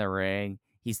obnoxious in the ring.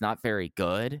 He's not very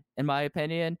good, in my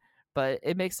opinion, but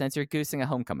it makes sense. You're goosing a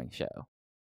homecoming show.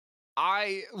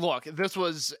 Look, this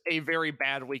was a very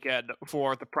bad weekend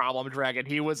for the Problem Dragon.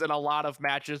 He was in a lot of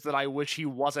matches that I wish he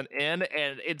wasn't in,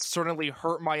 and it certainly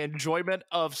hurt my enjoyment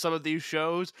of some of these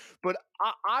shows, but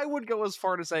I would go as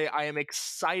far to say I am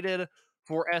excited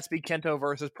for SB Kento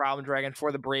versus Problem Dragon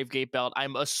for the Brave Gate belt.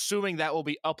 I'm assuming that will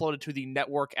be uploaded to the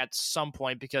network at some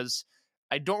point, because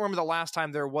I don't remember the last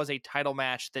time there was a title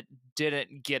match that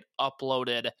didn't get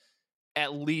uploaded,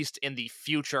 at least in the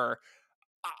future.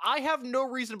 I have no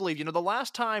reason to believe, the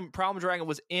last time Problem Dragon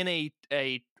was in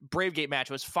a Brave Gate match,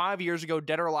 it was 5 years ago,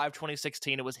 Dead or Alive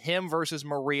 2016. It was him versus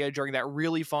Maria during that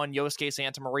really fun Yosuke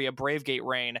Santa Maria Brave Gate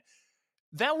reign.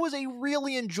 That was a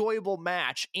really enjoyable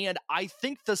match, and I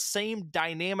think the same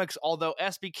dynamics, although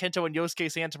SB Kento and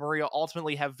Yosuke Santa Maria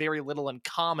ultimately have very little in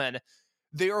common,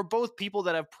 they are both people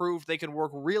that have proved they can work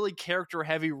really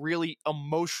character-heavy, really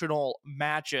emotional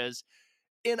matches.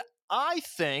 And I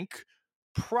think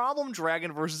Problem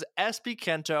Dragon versus SB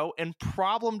Kento in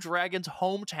Problem Dragon's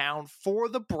hometown for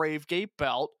the Brave Gate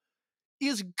belt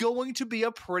is going to be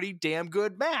a pretty damn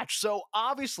good match. So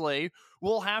obviously,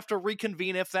 we'll have to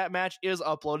reconvene if that match is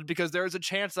uploaded, because there is a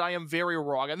chance that I am very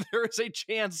wrong, and there is a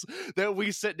chance that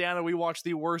we sit down and we watch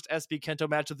the worst SB Kento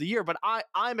match of the year. But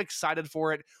I'm excited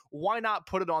for it. Why not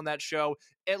put it on that show?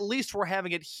 At least we're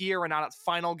having it here and not at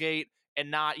Final Gate,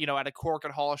 and not, at a Cork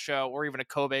and Hall show or even a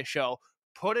Kobe show.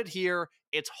 Put it here.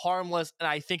 It's harmless, and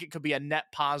I think it could be a net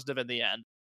positive in the end.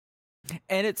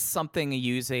 And it's something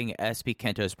using SB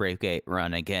Kento's Brave Gate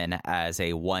run again as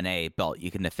a 1A belt you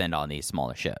can defend on these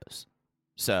smaller shows.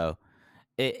 So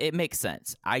it makes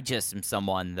sense. I just am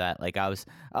someone that, like, I was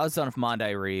on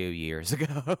Mandai Ryu years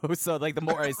ago. So, like, the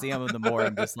more I see him, the more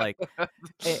I'm just like,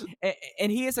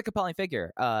 and he is a compelling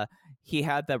figure. He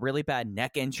had that really bad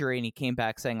neck injury, and he came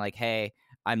back saying, like, hey,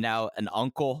 I'm now an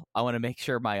uncle. I want to make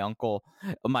sure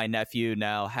my nephew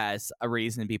now has a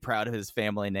reason to be proud of his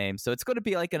family name. So it's going to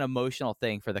be like an emotional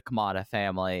thing for the Kamada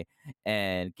family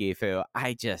and Gifu.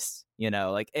 I just,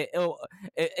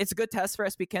 it's a good test for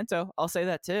SB Kento. I'll say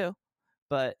that too.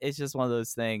 But it's just one of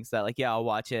those things that, like, yeah, I'll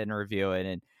watch it and review it.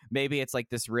 And maybe it's like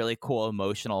this really cool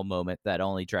emotional moment that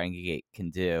only Dragon Gate can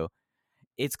do.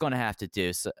 It's going to have to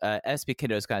do. So, SB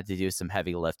Kento's got to do some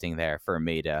heavy lifting there for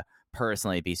me to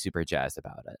personally be super jazzed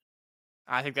about it.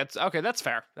 I think that's okay. That's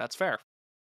fair. That's fair.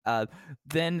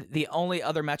 Then the only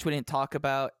other match we didn't talk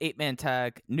about, 8-man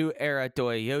tag, New Era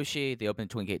Doi Yoshi, the Open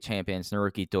Twin Gate champions,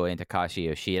 Naruki Doi and Takashi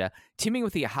Yoshida, teaming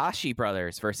with the Ihashi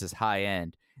brothers versus High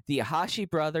End. The Ihashi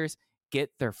brothers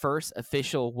get their first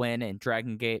official win in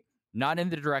Dragon Gate, not in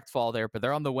the direct fall there, but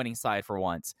they're on the winning side for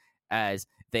once, as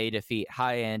they defeat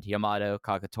High End, Yamato,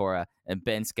 Kagetora, and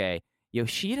Bensuke.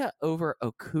 Yoshida over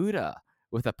Okuda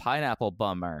with a pineapple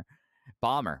bomber.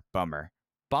 No,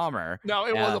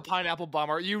 it was a pineapple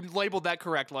bomber. You labeled that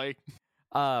correctly.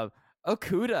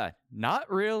 Okuda,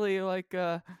 not really like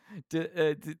I'm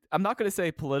not going to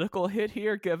say political hit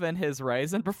here, given his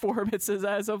Ryzen performances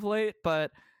as of late,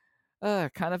 but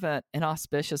kind of an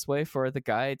inauspicious way for the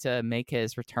guy to make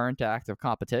his return to active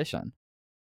competition.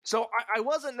 So I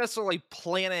wasn't necessarily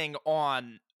planning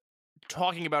on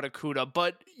talking about Okuda,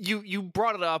 but you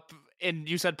brought it up and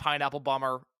you said pineapple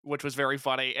bomber, which was very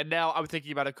funny. And now I'm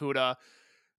thinking about Okuda.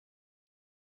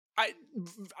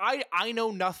 I know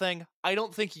nothing. I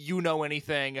don't think you know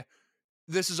anything.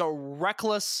 This is a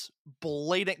reckless,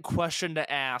 blatant question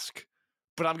to ask,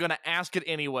 but I'm going to ask it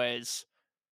anyways.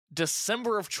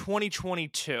 December of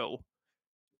 2022,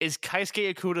 is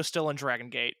Keisuke Okuda still in Dragon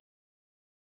Gate?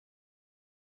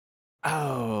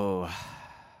 Oh,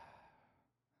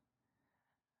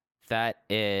 that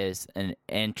is an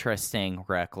interesting,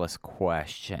 reckless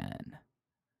question.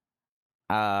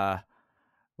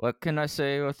 What can I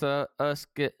say without us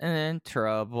getting in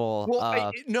trouble?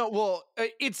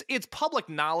 It's public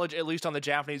knowledge, at least on the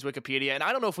Japanese Wikipedia, and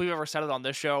I don't know if we've ever said it on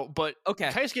this show, but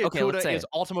Keisuke Okuda is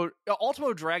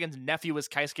Ultimo Dragon's nephew is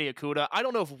Keisuke Okuda. I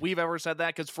don't know if we've ever said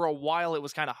that, because for a while it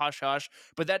was kind of hush-hush,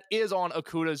 but that is on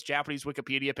Okuda's Japanese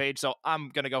Wikipedia page, so I'm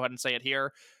going to go ahead and say it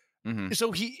here. Mm-hmm.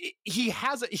 So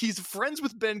he's friends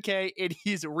with Benkei, and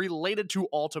he's related to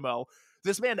Ultimo.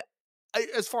 This man,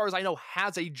 as far as I know,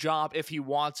 has a job if he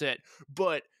wants it,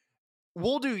 but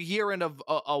we'll do year-end of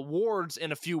awards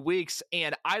in a few weeks,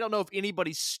 and I don't know if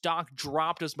anybody's stock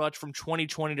dropped as much from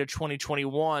 2020 to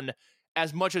 2021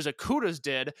 as much as Okuda's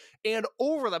did, and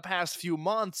over the past few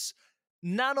months,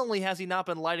 not only has he not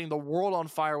been lighting the world on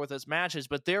fire with his matches,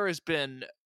 but there has been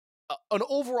an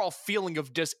overall feeling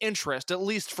of disinterest, at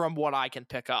least from what I can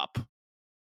pick up.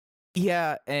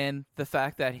 Yeah, and the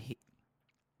fact that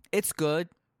it's good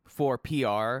for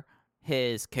PR,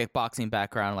 his kickboxing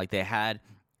background, like they had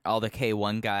all the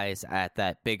K1 guys at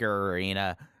that bigger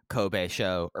arena Kobe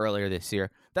show earlier this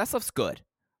year. That stuff's good.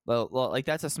 Like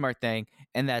that's a smart thing,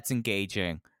 and that's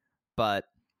engaging. But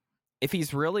if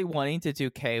he's really wanting to do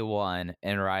K1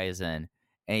 and Ryzen,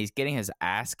 and he's getting his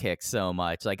ass kicked so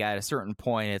much, like at a certain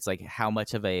point, it's like, how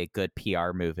much of a good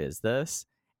PR move is this?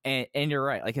 And you're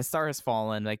right, like his star has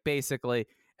fallen. Like basically,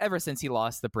 ever since he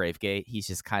lost the Brave Gate, he's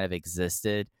just kind of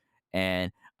existed.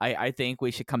 And I think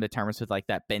we should come to terms with like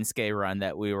that Bensuke run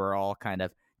that we were all kind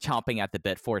of chomping at the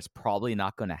bit for is probably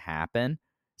not going to happen.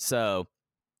 So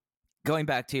going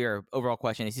back to your overall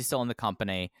question, is he still in the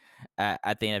company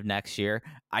at the end of next year?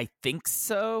 I think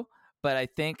so, but I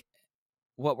think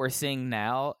what we're seeing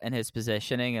now and his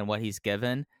positioning and what he's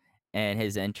given and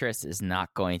his interest is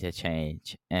not going to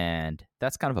change. And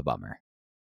that's kind of a bummer.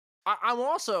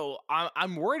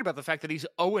 I'm worried about the fact that he's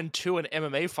 0-2 in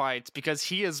MMA fights, because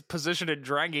he is positioned in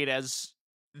Dragon Gate as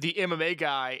the MMA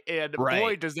guy, and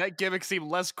boy, does that gimmick seem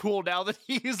less cool now that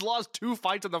he's lost 2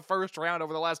 fights in the first round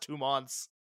over the last 2 months.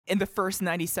 In the first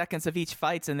 90 seconds of each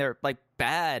fight, and they're like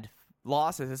bad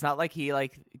losses. It's not like he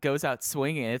like goes out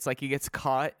swinging. It's like he gets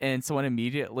caught and someone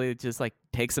immediately just like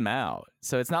takes him out.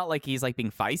 So it's not like he's like being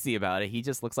feisty about it. He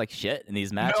just looks like shit in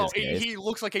these matches. No, he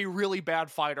looks like a really bad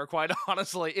fighter, quite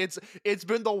honestly. It's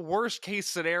been the worst case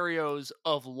scenarios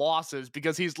of losses,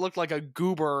 because he's looked like a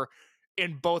goober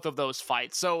in both of those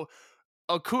fights. So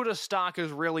Okuda's stock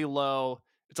is really low.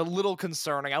 It's a little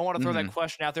concerning. I want to throw that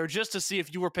question out there just to see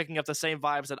if you were picking up the same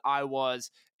vibes that I was,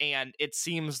 and it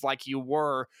seems like you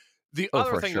were. The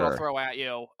other thing that I'll throw at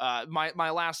you, my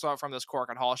last thought from this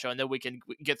Korakuen Hall show, and then we can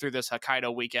get through this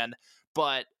Hokkaido weekend,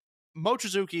 but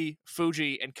Mochizuki,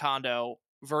 Fuji, and Kondo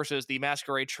versus the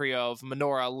Masquerade trio of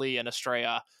Minoura, Lee, and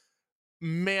Estrella.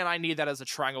 Man, I need that as a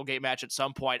Triangle Gate match at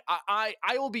some point. I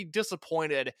will be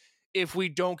disappointed if we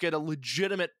don't get a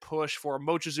legitimate push for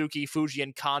Mochizuki, Fuji,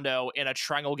 and Kondo in a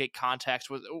Triangle Gate context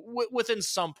within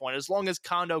some point, as long as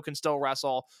Kondo can still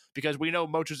wrestle, because we know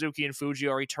Mochizuki and Fuji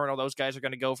are eternal. Those guys are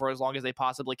going to go for as long as they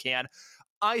possibly can.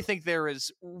 I think there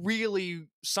is really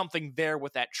something there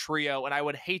with that trio, and I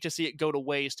would hate to see it go to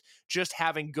waste just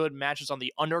having good matches on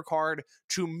the undercard.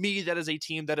 To me, that is a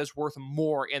team that is worth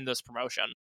more in this promotion.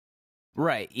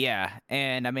 Right, yeah.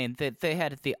 And I mean, they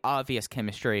had the obvious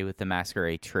chemistry with the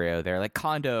Masquerade trio there, like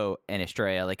Kondo and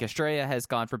Estrella. Like Estrella has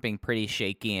gone from being pretty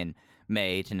shaky in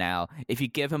May to now, if you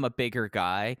give him a bigger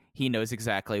guy, he knows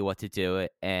exactly what to do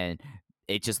it, and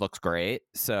it just looks great.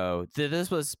 So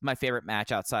this was my favorite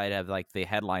match outside of like the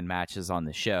headline matches on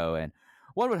the show, and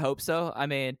one would hope so. I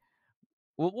mean,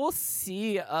 we'll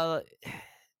see.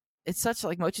 It's such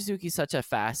like Mochizuki's such a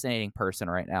fascinating person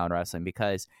right now in wrestling,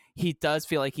 because he does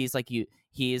feel like he's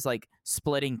like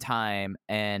splitting time,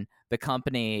 and the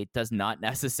company does not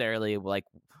necessarily like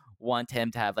want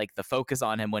him to have like the focus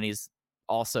on him when he's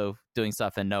also doing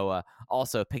stuff in Noah,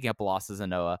 also picking up losses in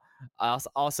Noah,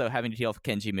 also having to deal with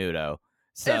Kenji Muto.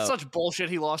 So, it's such bullshit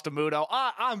he lost to Muto.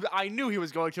 I knew he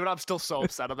was going to, and I'm still so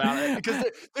upset about it, because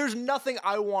there's nothing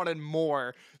I wanted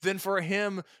more than for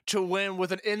him to win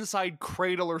with an inside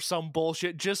cradle or some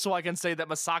bullshit, just so I can say that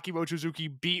Masaki Mochizuki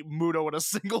beat Muto in a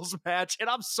singles match, and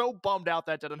I'm so bummed out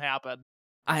that didn't happen.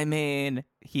 I mean,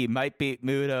 he might beat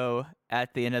Muto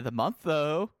at the end of the month,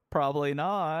 though. Probably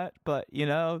not, but you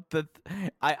know,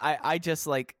 I just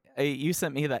like, you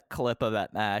sent me that clip of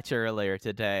that match earlier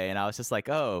today, and I was just like,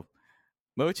 oh,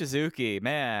 Mochizuki,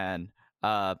 man,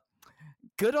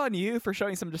 good on you for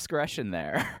showing some discretion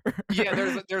there. Yeah,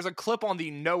 there's a clip on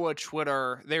the Noah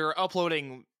Twitter. They were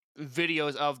uploading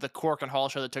videos of the Korakuen Hall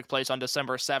show that took place on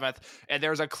December 7th, and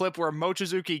there's a clip where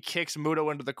Mochizuki kicks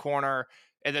Muto into the corner,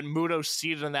 and then Muto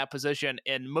seated in that position,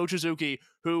 and Mochizuki,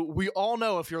 who we all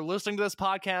know, if you're listening to this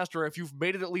podcast or if you've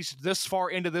made it at least this far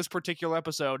into this particular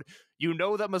episode, you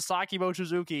know that Masaki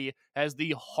Mochizuki has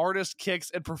the hardest kicks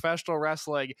in professional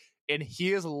wrestling, and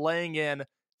he is laying in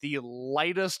the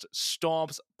lightest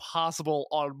stomps possible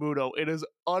on Muto. It is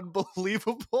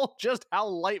unbelievable just how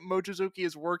light Mochizuki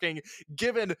is working,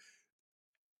 given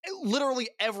literally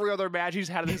every other match he's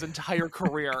had in his entire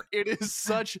career. It is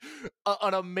such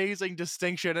an amazing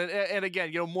distinction, and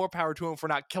again, more power to him for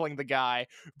not killing the guy.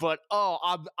 But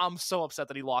I'm so upset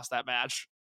that he lost that match.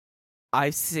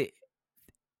 I see.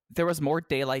 There was more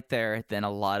daylight there than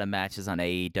a lot of matches on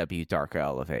AEW Dark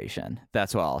Elevation.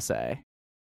 That's what I'll say.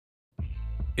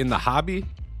 In the hobby,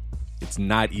 it's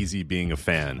not easy being a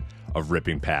fan of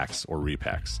ripping packs or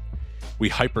repacks. We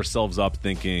hype ourselves up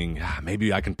thinking,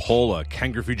 maybe I can pull a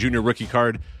Ken Griffey Jr. rookie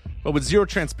card, but with zero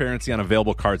transparency on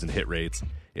available cards and hit rates,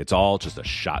 it's all just a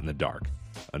shot in the dark.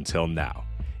 Until now.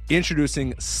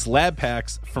 Introducing slab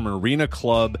packs from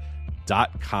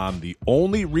arenaclub.com, the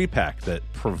only repack that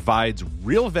provides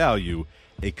real value,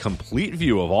 a complete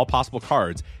view of all possible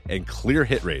cards, and clear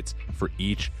hit rates for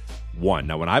each one.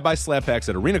 Now, when I buy slab packs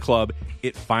at Arena Club,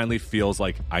 it finally feels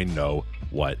like I know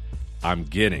what I'm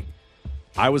getting.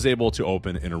 I was able to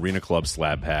open an Arena Club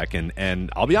slab pack, and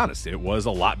I'll be honest, it was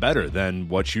a lot better than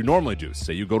what you normally do.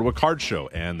 Say you go to a card show,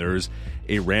 and there's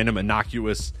a random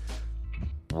innocuous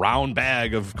brown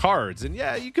bag of cards, and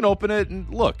yeah, you can open it, and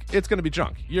look, it's going to be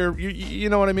junk. You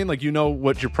know what I mean? Like, you know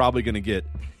what you're probably going to get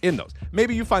in those.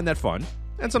 Maybe you find that fun,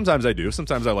 and sometimes I do.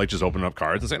 Sometimes I like just opening up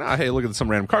cards and saying, hey, look at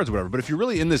some random cards or whatever. But if you're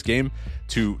really in this game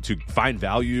to find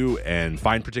value and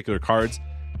find particular cards,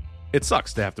 it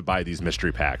sucks to have to buy these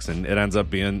mystery packs, and it ends up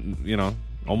being,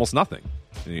 almost nothing.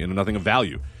 Nothing of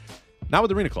value. Not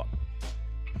with Arena Club.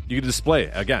 You can display,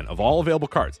 again, of all available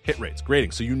cards, hit rates,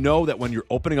 grading, so you know that when you're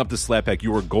opening up the slab pack,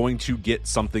 you are going to get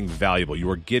something valuable. You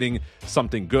are getting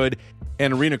something good.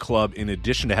 And Arena Club, in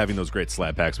addition to having those great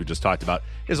slab packs we just talked about,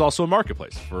 is also a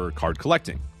marketplace for card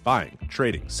collecting, buying,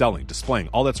 trading, selling, displaying,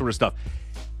 all that sort of stuff.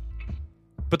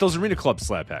 But those Arena Club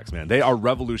slab packs, man, they are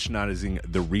revolutionizing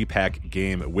the repack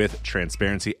game with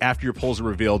transparency. After your pulls are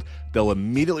revealed, they'll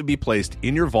immediately be placed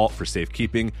in your vault for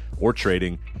safekeeping or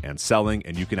trading and selling,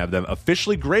 and you can have them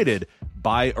officially graded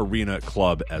by Arena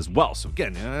Club as well. So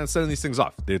again, sending these things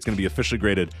off, it's going to be officially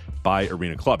graded by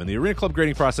Arena Club. And the Arena Club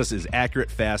grading process is accurate,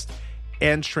 fast,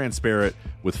 and transparent,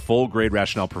 with full grade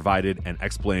rationale provided and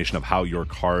explanation of how your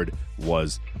card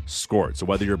was scored. So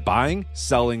whether you're buying,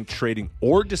 selling, trading,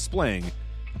 or displaying,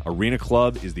 Arena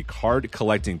Club is the card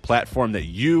collecting platform that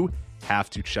you have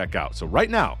to check out. So right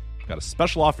now, I've got a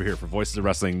special offer here for Voices of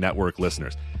Wrestling Network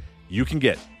listeners. You can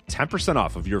get 10%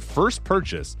 off of your first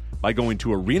purchase by going to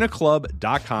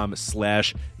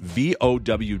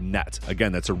arenaclub.com/VOWnet.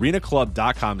 Again, that's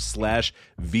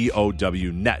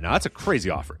arenaclub.com/VOWnet. Now, that's a crazy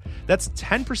offer. That's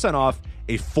 10% off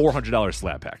a $400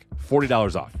 slab pack.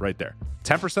 $40 off right there.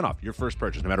 10% off your first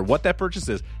purchase. No matter what that purchase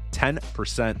is,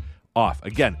 10% off.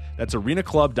 Again, that's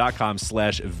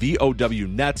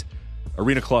arenaclub.com/VOWnet.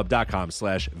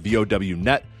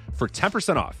 arenaclub.com/VOWnet for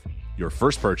 10% off your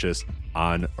first purchase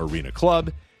on Arena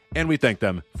Club. And we thank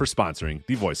them for sponsoring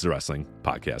the Voices of Wrestling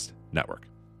Podcast Network.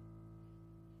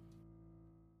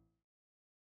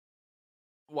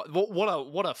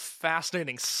 What a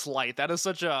fascinating slight. That is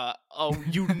such a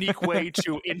unique way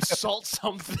to insult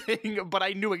something, but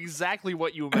I knew exactly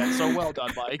what you meant, so well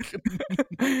done, Mike.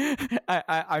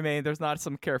 I mean, there's not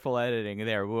some careful editing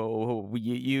there.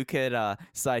 You could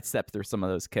sidestep through some of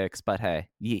those kicks, but hey,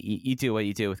 you do what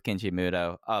you do with Kenji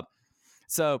Muto.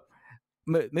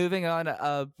 Moving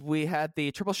on, we had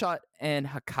the triple shot in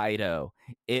Hokkaido.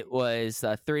 It was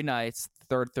 3 nights,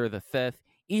 3rd through the 5th.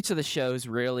 Each of the shows,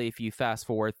 really, if you fast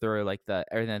forward through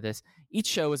everything of this, each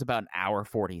show was about an hour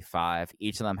 45.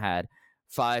 Each of them had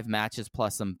 5 matches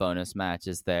plus some bonus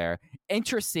matches there.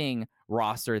 Interesting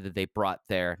roster that they brought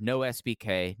there. No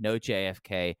SBK, no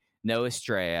JFK, no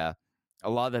Estrella. A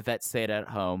lot of the vets stayed at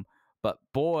home. But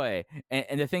boy,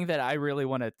 and the thing that I really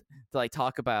want to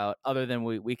talk about, other than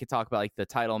we could talk about the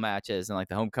title matches and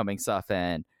the homecoming stuff,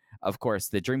 and of course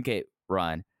the Dreamgate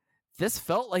run. This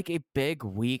felt like a big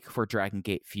week for Dragon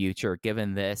Gate Future,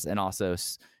 given this, and also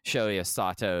Shoya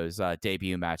Sato's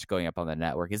debut match going up on the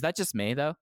network. Is that just me,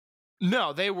 though?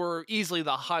 No, they were easily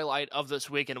the highlight of this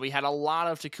weekend. We had a lot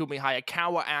of Takumi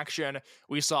Hayakawa action.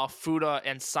 We saw Fuda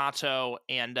and Sato,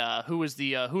 and who was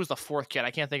the 4th kid? I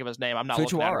can't think of his name. I'm not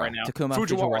looking at it right now. Takuma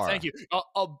Fujiwara. Thank you.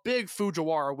 A big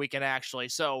Fujiwara weekend, actually.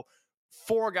 So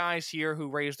 4 guys here who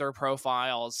raised their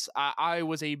profiles. I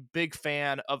was a big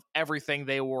fan of everything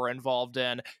they were involved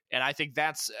in, and I think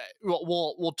that's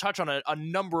we'll touch on a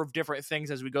number of different things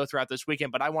as we go throughout this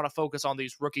weekend, but I want to focus on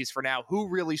these rookies for now. Who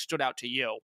really stood out to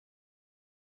you?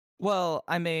 Well,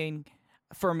 I mean,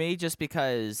 for me, just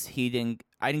because I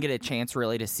didn't get a chance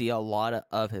really to see a lot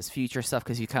of his future stuff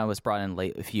because he kind of was brought in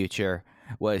late future,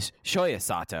 was Shoya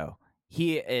Sato.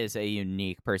 He is a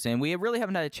unique person. We really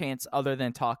haven't had a chance, other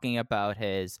than talking about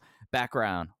his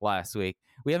background last week.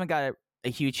 We haven't got a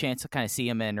huge chance to kind of see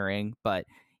him in the ring, but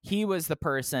he was the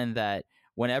person that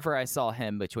whenever I saw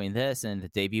him between this and the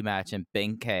debut match in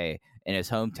Benkei in his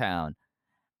hometown,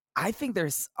 I think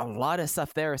there's a lot of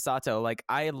stuff there, Sato. Like,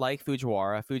 I like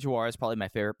Fujiwara. Fujiwara is probably my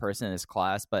favorite person in this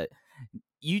class, but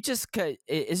you just could,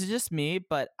 is it just me?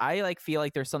 But I feel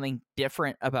like there's something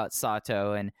different about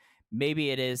Sato, and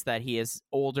maybe it is that he is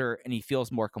older and he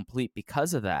feels more complete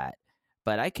because of that.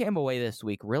 But I came away this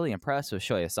week really impressed with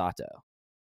Shoya Sato.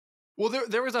 Well,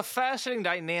 there was a fascinating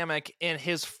dynamic in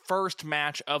his first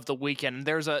match of the weekend.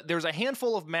 There's a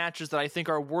handful of matches that I think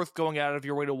are worth going out of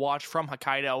your way to watch from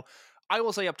Hokkaido. I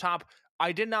will say up top,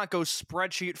 I did not go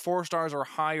spreadsheet 4 stars or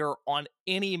higher on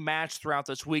any match throughout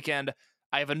this weekend.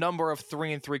 I have a number of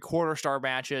 3 3/4 star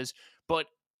matches, but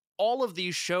all of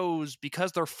these shows,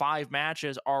 because they're 5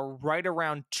 matches, are right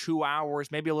around 2 hours,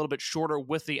 maybe a little bit shorter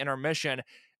with the intermission.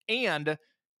 And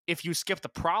if you skip the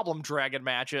Problem Dragon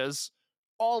matches,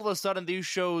 all of a sudden these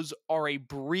shows are a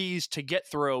breeze to get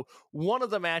through. One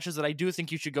of the matches that I do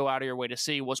think you should go out of your way to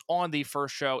see was on the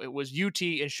first show. It was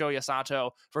UT and Shoya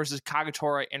Sato versus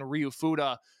Kagetora and Ryu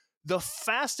Fuda. The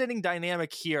fascinating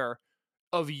dynamic here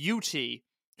of UT,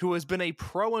 who has been a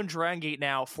pro in Dragon Gate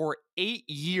now for 8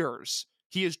 years.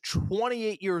 He is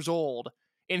 28 years old,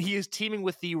 and he is teaming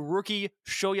with the rookie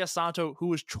Shoya Sato,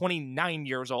 who is 29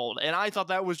 years old. And I thought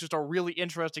that was just a really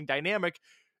interesting dynamic.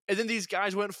 And then these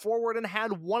guys went forward and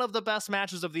had one of the best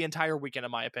matches of the entire weekend,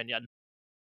 in my opinion.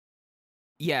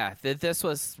 Yeah, this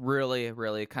was really,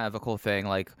 really kind of a cool thing.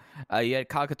 Like, you had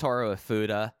Kagetora with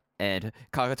Fuda, and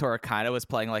Kagetora kind of was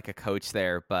playing like a coach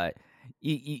there, but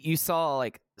you saw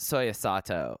like Shoya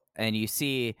Sato, and you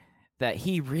see that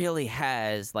he really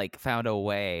has found a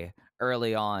way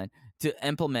early on to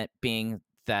implement being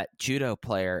that judo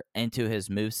player into his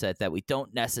moveset that we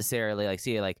don't necessarily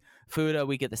see. Like Fuda,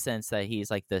 we get the sense that he's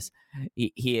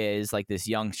he is like this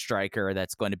young striker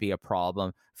that's going to be a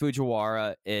problem.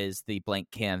 Fujiwara is the blank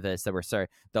canvas that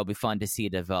they'll be fun to see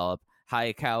develop.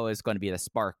 Hayakawa is going to be the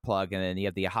spark plug, and then you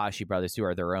have the Ahashi brothers who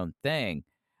are their own thing.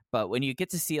 But when you get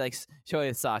to see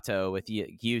Shoya Sato with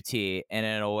UT, and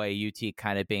in a way UT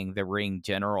kind of being the ring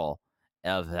general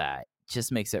of that,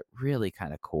 just makes it really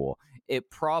kind of cool. It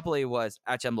probably was,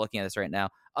 actually I'm looking at this right now,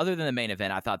 other than the main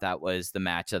event, I thought that was the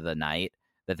match of the night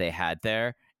that they had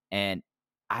there. And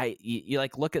you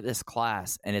look at this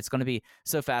class, and it's going to be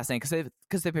so fascinating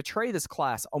because they portray this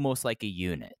class almost like a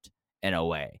unit in a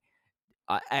way.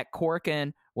 At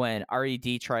Korakuen, when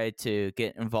RED tried to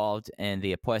get involved in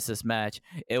the Apuestas match,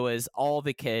 it was all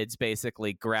the kids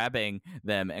basically grabbing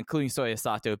them, including Shoya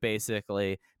Sato,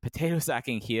 basically potato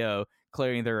sacking Hyo,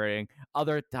 clearing the ring.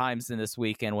 Other times in this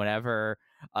weekend, whenever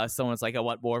someone's I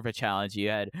want more of a challenge, you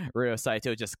had Ryo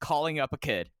Saito just calling up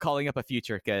a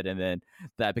future kid, and then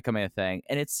that becoming a thing.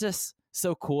 And it's just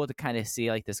so cool to kind of see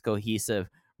this cohesive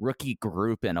rookie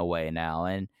group in a way now,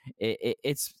 and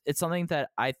it's something that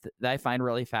I find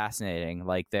really fascinating.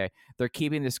 They're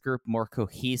keeping this group more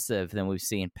cohesive than we've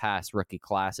seen past rookie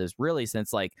classes, really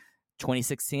since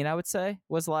 2016, I would say,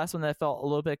 was the last one that felt a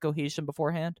little bit cohesion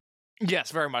beforehand. Yes,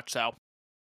 very much so.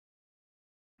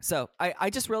 So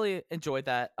I just really enjoyed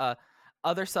that.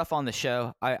 Other stuff on the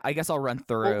show, I guess I'll run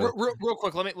through. Real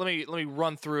quick, let me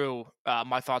run through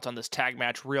my thoughts on this tag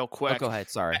match real quick. Oh, go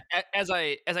ahead. Sorry. As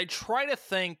I try to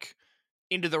think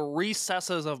into the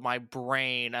recesses of my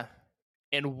brain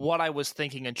and what I was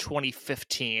thinking in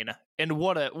 2015, and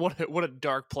what a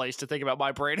dark place to think about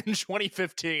my brain in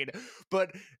 2015.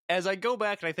 But as I go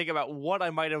back and I think about what I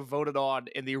might have voted on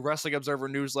in the Wrestling Observer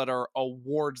newsletter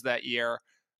awards that year,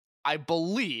 I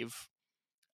believe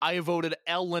I voted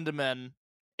El Lindemann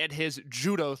at his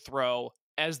judo throw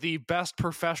as the best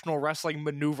professional wrestling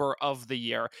maneuver of the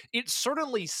year. It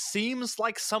certainly seems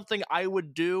like something I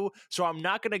would do, so I'm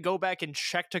not going to go back and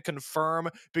check to confirm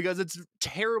because it's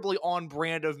terribly on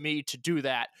brand of me to do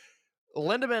that.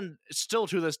 Lindemann, still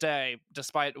to this day,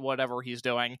 despite whatever he's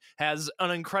doing, has an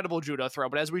incredible judo throw.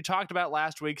 But as we talked about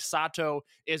last week, Sato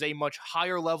is a much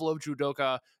higher level of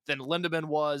judoka than Lindemann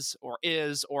was, or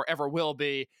is, or ever will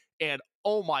be. And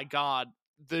oh my God,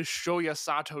 the Shoya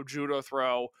Sato judo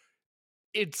throw,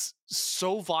 it's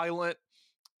so violent.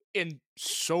 and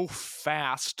so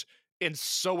fast and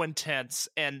so intense,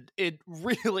 and it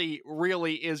really,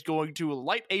 really is going to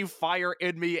light a fire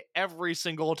in me every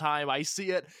single time I see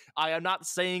it. I am not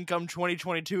saying come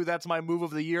 2022 that's my move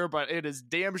of the year, but it is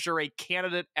damn sure a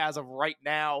candidate as of right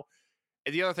now.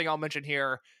 And the other thing I'll mention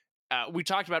here, we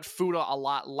talked about Fuda a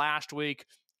lot last week.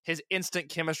 His instant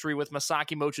chemistry with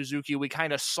Masaki Mochizuki, we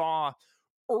kind of saw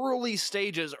early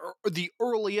stages, or the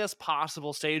earliest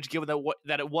possible stage, given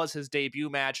that it was his debut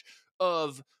match,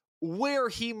 of where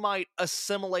he might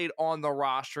assimilate on the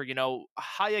roster. You know,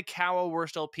 Hayakawa we're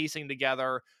still piecing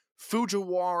together.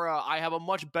 Fujiwara, I have a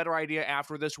much better idea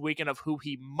after this weekend of who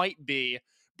he might be,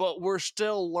 but we're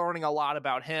still learning a lot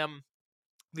about him.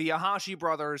 The Yahashi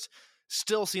brothers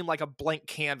still seem like a blank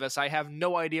canvas. I have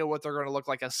no idea what they're going to look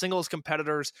like as singles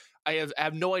competitors. I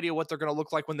have no idea what they're going to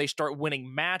look like when they start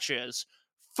winning matches.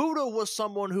 Fuda was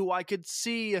someone who I could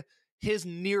see his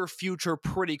near future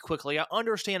pretty quickly. I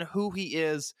understand who he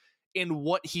is and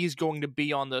what he's going to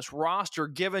be on this roster,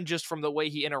 given just from the way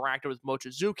he interacted with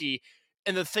Mochizuki.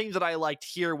 And the thing that I liked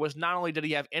here was not only did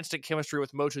he have instant chemistry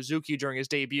with Mochizuki during his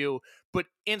debut, but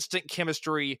instant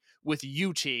chemistry with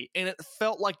UT. And it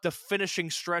felt like the finishing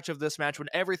stretch of this match when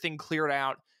everything cleared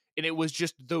out and it was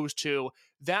just those two.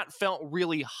 That felt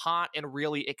really hot and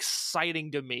really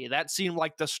exciting to me. That seemed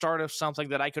like the start of something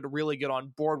that I could really get on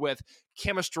board with.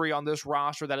 Chemistry on this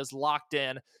roster that is locked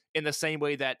in the same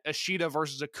way that Ishida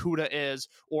versus Okuda is,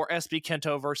 or SB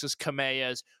Kento versus Kamei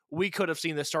is. We could have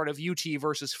seen the start of UT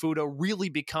versus Fuda really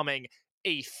becoming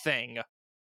a thing.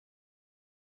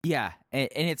 Yeah, and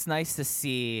it's nice to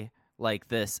see like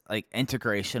this like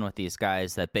integration with these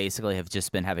guys that basically have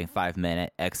just been having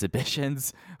 5-minute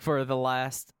exhibitions for the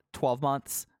last 12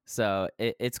 months. So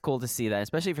it's cool to see that,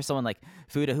 especially for someone like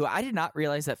Fuda, who I did not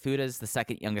realize that Fuda is the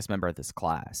second youngest member of this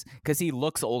class, because he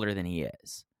looks older than he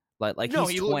is. Like no,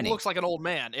 he's he 20. Looks like an old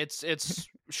man. It's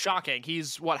shocking.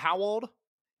 He's what? How old?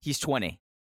 He's 20.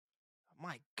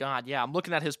 My God, yeah, I'm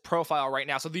looking at his profile right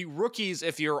now. So the rookies,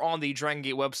 if you're on the Dragon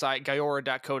Gate website,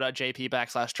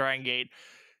 gaora.co.jp/Dragon Gate,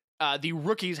 the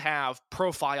rookies have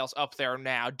profiles up there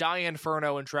now. Dia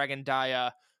Inferno and Dragon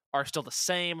Dia are still the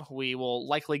same. We will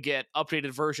likely get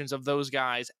updated versions of those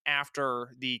guys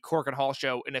after the Korakuen Hall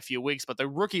show in a few weeks, but the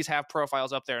rookies have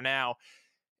profiles up there now.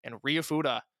 And Ryu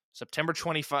Fuda, September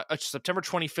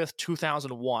 25th,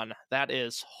 2001. That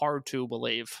is hard to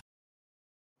believe.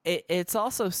 It's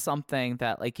also something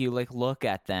that like you like look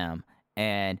at them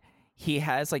and he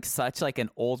has like such like an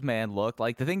old man look.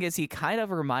 Like the thing is, he kind of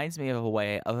reminds me of a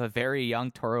way of a very young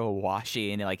Toru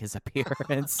Owashi in like his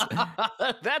appearance.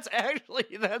 That's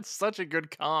such a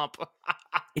good comp.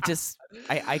 It just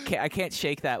I can't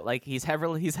shake that. Like he's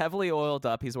heavily oiled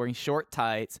up. He's wearing short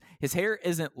tights. His hair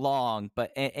isn't long,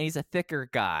 but and he's a thicker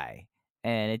guy.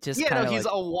 And it just he's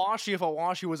Owashi if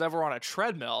Owashi was ever on a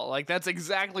treadmill. Like that's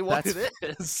exactly what it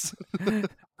is.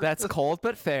 That's cold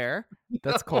but fair.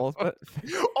 That's cold but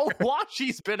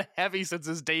Owashi's been heavy since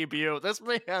his debut. This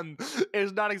man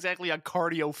is not exactly a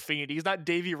cardio fiend. He's not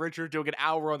Davey Richards doing an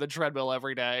hour on the treadmill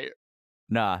every day.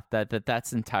 Nah,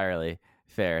 that's entirely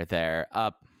fair there.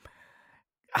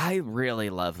 I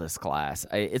really love this class.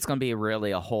 It's going to be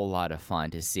really a whole lot of fun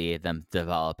to see them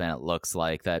develop, and it looks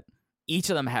like that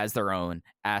each of them has their own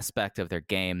aspect of their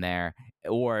game there,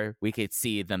 or we could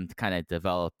see them kind of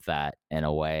develop that in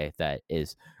a way that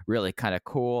is really kind of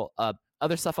cool.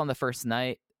 Other stuff on the first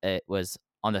night, it was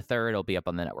on the 3rd, it'll be up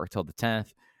on the network till the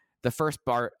 10th. The first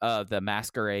part of the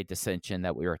Masquerade dissension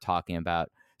that we were talking about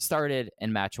started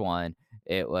in match 1.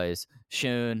 It was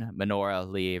Shun, Minoura,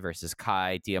 Lee versus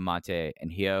Kai, Diamante,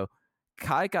 and Hyo.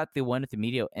 Kai got the win with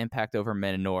immediate impact over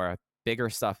Minoura. Bigger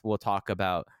stuff we'll talk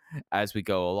about as we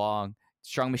go along.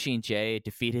 Strong Machine J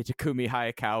defeated Takumi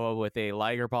Hayakawa with a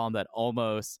Liger Bomb that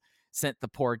almost sent the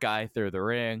poor guy through the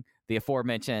ring. The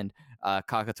aforementioned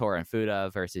Kakatora and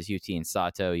Fuda versus UT and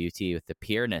Sato. UT with the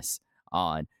pureness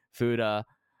on Fuda.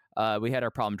 We had our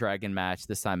Problem Dragon match.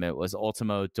 This time it was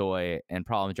Ultimo, Doi, and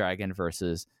Problem Dragon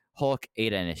versus Hulk,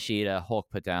 Ada, and Ishida. Hulk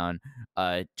put down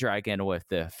Dragon with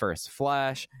the first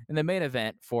flash. And the main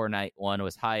event for night 1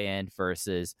 was High End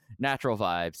versus Natural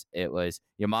Vibes. It was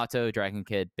Yamato, Dragon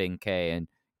Kid, Big K, and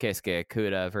Keisuke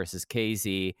Okuda versus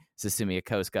KZ, Susumu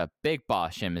Yokosuka, Big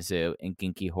Boss Shimizu, and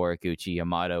Genki Horiguchi.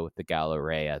 Yamato with the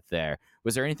Galleria there.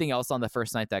 Was there anything else on the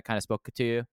first night that kind of spoke to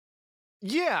you?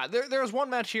 Yeah, there was one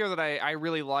match here that I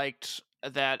really liked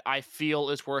that I feel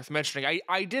is worth mentioning.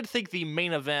 I did think the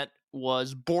main event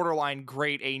was borderline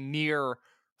great, a near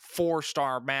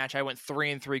 4-star match. I went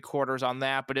 3 3/4 on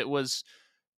that, but it was,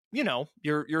 you know,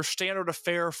 your standard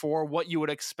affair for what you would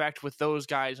expect with those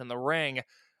guys in the ring.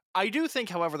 I do think,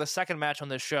 however, the second match on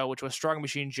this show, which was Strong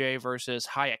Machine J versus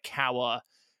Hayakawa,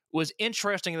 was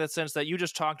interesting in the sense that you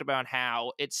just talked about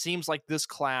how it seems like this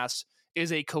class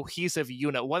is a cohesive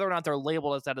unit. Whether or not they're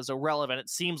labeled as that is irrelevant. It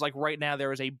seems like right now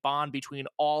there is a bond between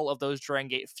all of those Dragon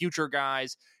Gate future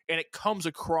guys, and it comes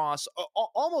across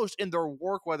almost in their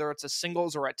work, whether it's a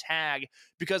singles or a tag,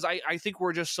 because I think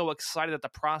we're just so excited at the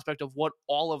prospect of what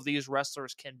all of these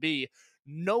wrestlers can be.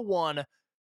 No one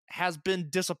has been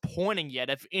disappointing yet.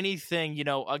 If anything,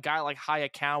 a guy like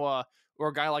Hayakawa or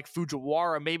a guy like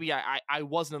Fujiwara, maybe I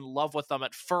wasn't in love with them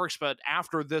at first, but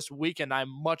after this weekend, I'm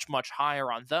much, much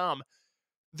higher on them.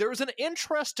 There's an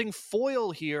interesting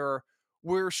foil here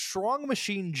where Strong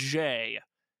Machine J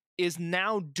is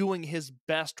now doing his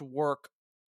best work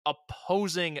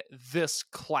opposing this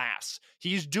class.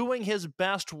 He's doing his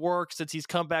best work since he's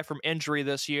come back from injury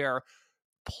this year,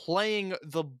 playing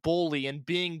the bully and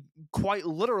being quite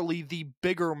literally the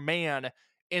bigger man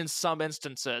in some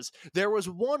instances. There was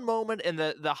one moment in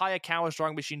the Hayakawa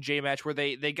Strong Machine J match where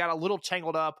they got a little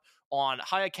tangled up on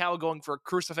Hayakawa going for a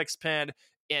crucifix pin,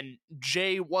 and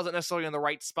Jay wasn't necessarily in the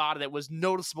right spot, and it was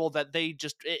noticeable that they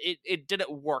just it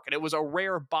didn't work, and it was a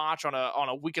rare botch on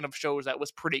a weekend of shows that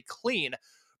was pretty clean.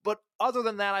 But other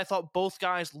than that, I thought both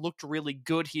guys looked really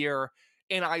good here,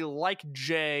 and I like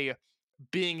Jay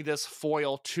being this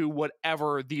foil to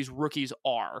whatever these rookies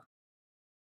are.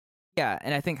 Yeah,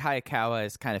 and I think Hayakawa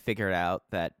has kind of figured out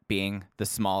that being the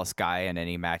smallest guy in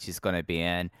any match he's going to be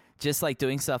in, just like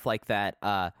doing stuff like that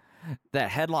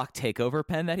headlock takeover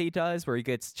pin that he does where he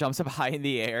jumps up high in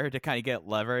the air to kind of get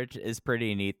leverage is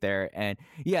pretty neat there. And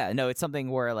yeah, no, it's something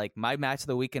where like my match of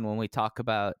the weekend when we talk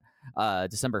about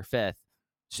December 5th,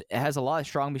 it has a lot of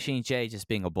Strong Machine J just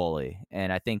being a bully.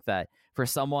 And I think that for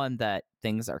someone that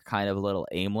things are kind of a little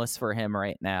aimless for him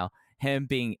right now, him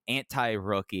being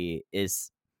anti-rookie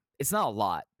it's not a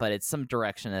lot, but it's some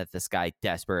direction that this guy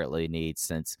desperately needs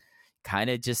since kind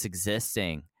of just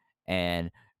existing and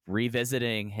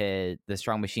revisiting the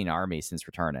Strong Machine Army since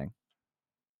returning.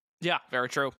 Yeah, very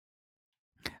true.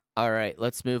 All right,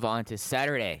 let's move on to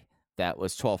Saturday. That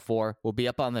was 12-4. We'll be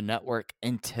up on the network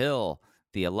until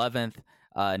the 11th.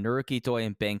 Naruki Doi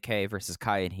and Benkei versus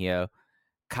Kai and Hyo.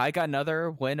 Kai got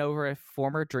another win over a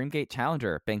former Dreamgate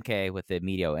challenger, Benkei with the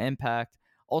Meteor Impact.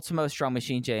 Ultimo, Strong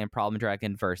Machine J, and Problem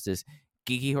Dragon versus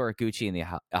Gigi Horiguchi and the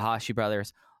Ahashi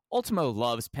brothers. Ultimo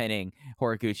loves pinning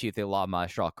Horiguchi with the La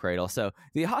Maestral Cradle. So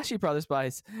the Ahashi brothers,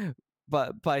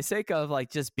 by sake of like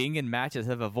just being in matches,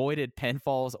 have avoided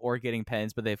pinfalls or getting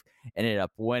pins, but they've ended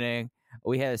up winning.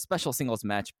 We had a special singles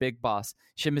match, Big Boss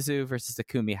Shimizu versus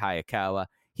Takumi Hayakawa.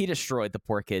 He destroyed the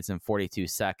poor kids in 42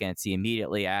 seconds. He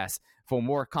immediately asked for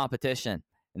more competition.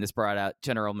 And this brought out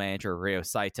General Manager Ryo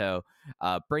Saito,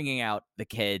 bringing out the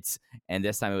kids. And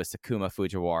this time it was Takuma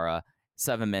Fujiwara,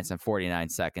 7 minutes and 49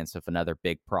 seconds with another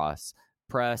big press.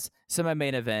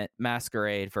 Semi-main event,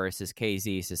 Masquerade versus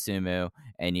KZ Susumu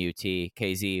and UT.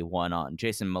 KZ won on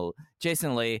Jason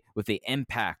Lee with the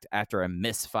impact after a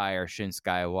misfire. Shun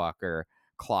Skywalker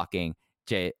clocking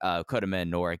Kota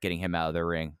Minoura, getting him out of the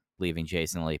ring, leaving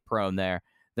Jason Lee prone there.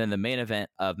 Then the main event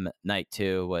of night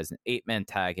 2 was an 8-man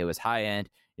tag. It was high-end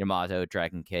Yamato,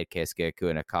 Dragon Kid, Keisuke Ku,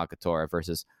 and Kakatora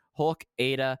versus Hulk,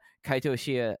 Ada, Kaito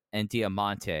Ishii, and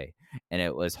Diamante. And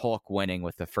it was Hulk winning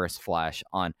with the first flash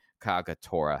on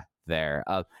Kakatora there.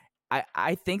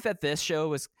 I think that this show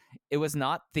was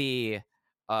not the...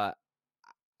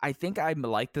 I think I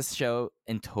like this show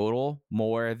in total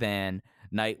more than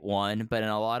night 1, but in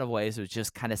a lot of ways it was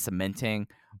just kind of cementing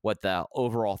what the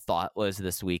overall thought was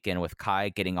this weekend, with Kai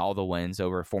getting all the wins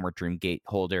over former Dreamgate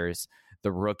holders,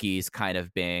 the rookies kind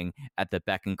of being at the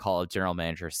beck and call of General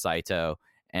Manager Saito,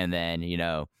 and then,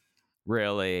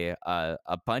 really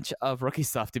a bunch of rookie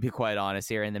stuff, to be quite honest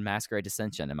here, and then Masquerade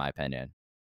Ascension, in my opinion.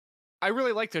 I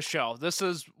really like this show. This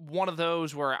is one of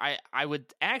those where I would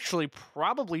actually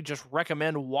probably just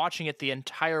recommend watching it the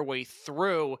entire way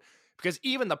through, because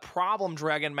even the Problem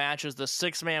Dragon matches, the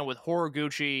 6-man with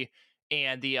Horiguchi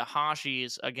and the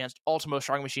Ahashis against Ultimo,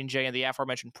 Strong Machine J, and the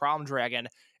aforementioned Problem Dragon.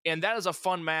 And that is a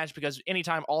fun match because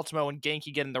anytime Ultimo and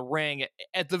Genki get in the ring,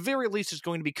 at the very least, it's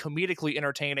going to be comedically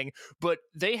entertaining. But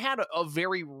they had a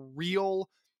very real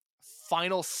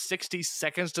final 60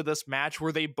 seconds to this match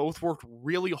where they both worked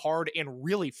really hard and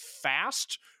really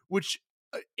fast, which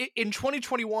in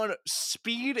 2021,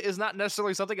 speed is not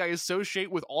necessarily something I associate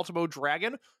with Ultimo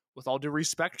Dragon. With all due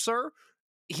respect, sir,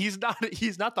 he's not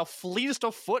the fleetest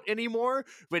of foot anymore,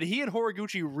 but he and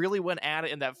Horiguchi really went at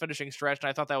it in that finishing stretch, and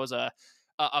I thought that was a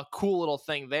cool little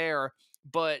thing there.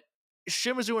 But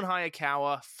Shimizu and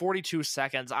Hayakawa, 42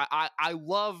 seconds. I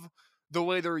love the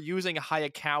way they're using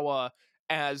Hayakawa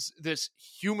as this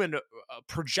human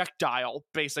projectile,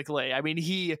 basically. I mean,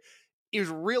 he is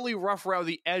really rough around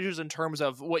the edges in terms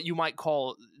of what you might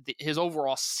call his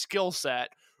overall skill set,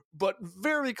 but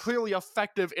very clearly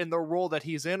effective in the role that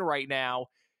he's in right now.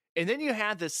 And then you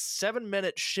had this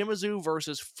 7-minute Shimizu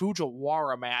versus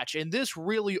Fujiwara match, and this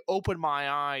really opened my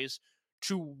eyes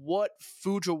to what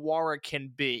Fujiwara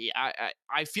can be.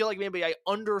 I feel like maybe I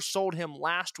undersold him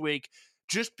last week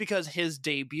just because his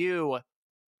debut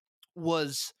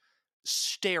was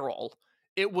sterile.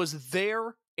 It was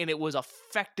there and it was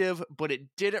effective, but it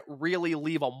didn't really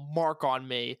leave a mark on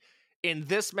me. In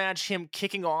this match, him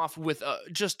kicking off with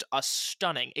just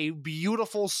a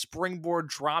beautiful springboard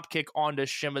dropkick onto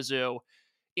Shimizu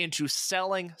into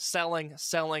selling,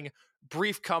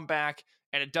 brief comeback,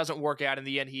 and it doesn't work out in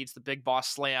the end. He eats the Big Boss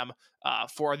Slam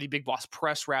for the Big Boss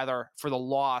Press, rather, for the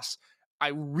loss. I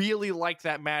really liked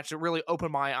that match. It really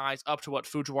opened my eyes up to what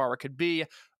Fujiwara could be.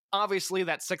 Obviously,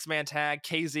 that 6-man tag,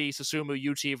 KZ, Susumu,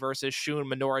 UT versus Shun,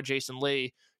 Minoura, Jason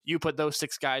Lee. You put those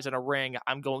 6 guys in a ring,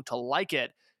 I'm going to like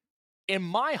it. And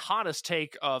my hottest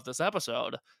take of this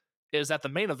episode is that the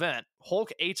main event,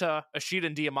 Hulk, Eita, Ishida,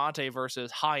 and Diamante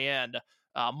versus High End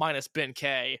minus Ben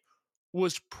K,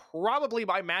 was probably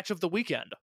my match of the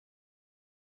weekend.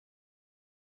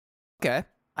 Okay.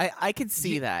 I could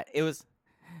see that. It was...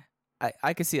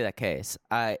 I could see that case.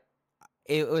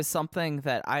 It was something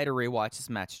that I had to rewatch this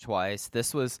match twice.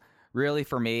 This was really,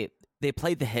 for me, they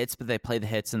played the hits, but they played the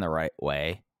hits in the right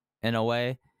way, in a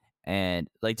way. And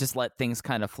like just let things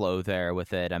kind of flow there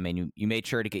with it. I mean, you made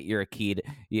sure to get your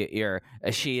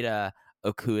Ishida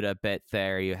Okuda bit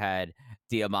there. You had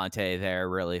Diamante there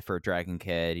really for Dragon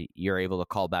Kid. You're able to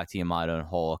call back to Yamato and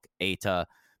Hulk. Eita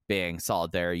being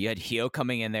solid there. You had Hio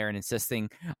coming in there and insisting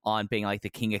on being like the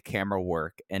king of camera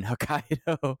work, and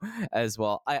Hokkaido as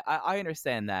well. I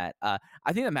understand that. I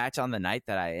think the match on the night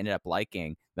that I ended up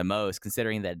liking the most,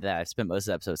 considering that I spent most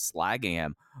of the episode slagging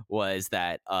him, was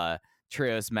that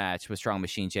trios match with Strong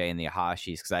Machine J and the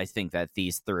Ahashis, because I think that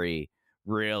these three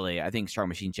really, I think Strong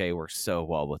Machine J works so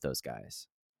well with those guys.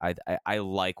 I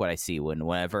like what I see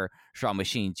whenever Strong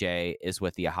Machine J is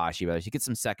with the Ahashi brothers. You get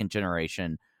some second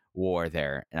generation war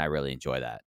there, and I really enjoy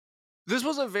that. This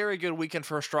was a very good weekend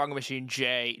for Strong Machine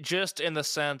J, just in the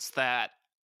sense that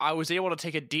I was able to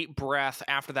take a deep breath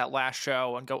after that last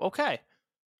show and go, okay,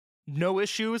 no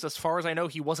issues. As far as I know,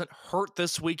 he wasn't hurt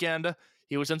this weekend.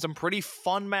 He was in some pretty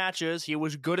fun matches. He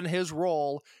was good in his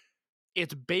role.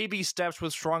 It's baby steps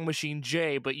with Strong Machine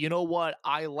J, but you know what?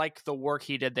 I like the work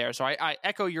he did there. So I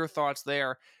echo your thoughts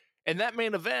there. And that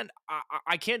main event,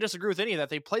 I can't disagree with any of that.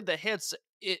 They played the hits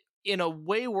in a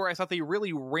way where I thought they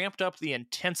really ramped up the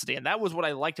intensity. And that was what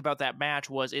I liked about that match,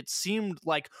 was it seemed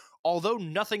like, although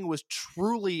nothing was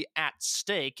truly at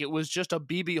stake, it was just a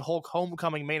BB Hulk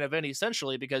homecoming main event,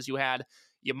 essentially, because you had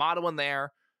Yamato in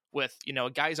there with,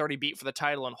 guys already beat for the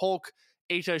title, and Hulk,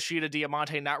 Eita, Ishida,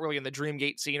 Diamante not really in the Dream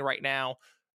Gate scene right now.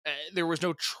 There was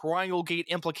no Triangle Gate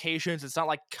implications. It's not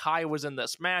like Kai was in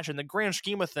this match. In the grand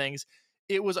scheme of things,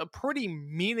 it was a pretty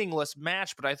meaningless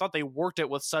match, but I thought they worked it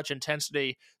with such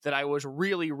intensity that I was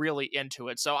really, really into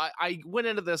it. So I went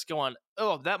into this going,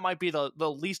 oh, that might be the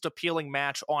least appealing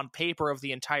match on paper of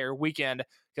the entire weekend,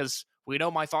 because we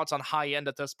know my thoughts on High End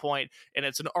at this point, and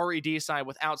it's an RED side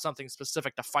without something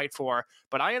specific to fight for.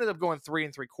 But I ended up going 3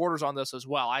 3/4 on this as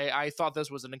well. I thought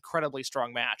this was an incredibly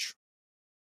strong match.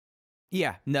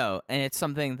 Yeah, no, and it's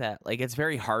something that, it's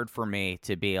very hard for me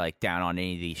to be, down on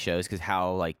any of these shows, because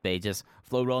how, they just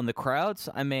flow well in the crowds.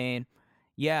 I mean,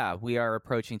 yeah, we are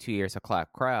approaching 2 years of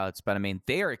clap crowds, but, I mean,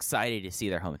 they are excited to see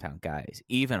their hometown guys,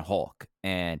 even Hulk.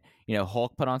 And,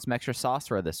 Hulk put on some extra sauce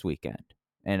for this weekend,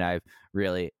 and I've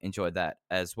really enjoyed that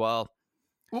as well.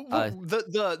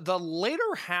 The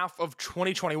later half of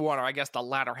 2021, or I guess the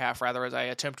latter half, rather, as I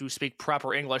attempt to speak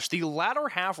proper English, the latter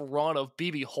half run of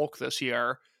BB Hulk this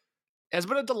year has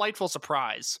been a delightful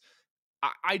surprise.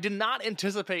 I did not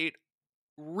anticipate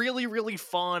really, really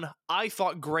fun, I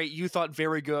thought great, you thought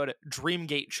very good,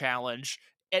 Dreamgate challenge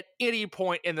at any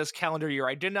point in this calendar year.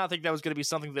 I did not think that was going to be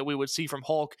something that we would see from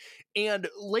Hulk. And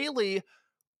lately,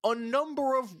 a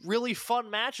number of really fun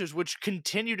matches, which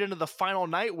continued into the final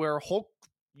night, where Hulk,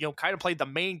 kind of played the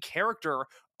main character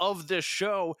of this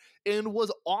show and was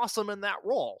awesome in that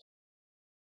role.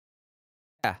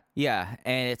 Yeah,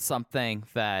 and it's something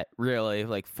that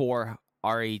really, for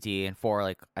RED and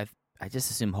for, I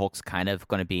just assume Hulk's kind of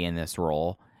going to be in this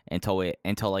role until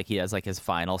he does, his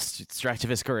final stretch of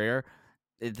his career.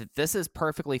 This is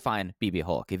perfectly fine, BB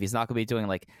Hulk. If he's not going to be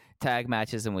doing, tag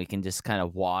matches and we can just kind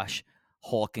of wash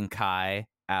Hulk and Kai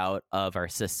out of our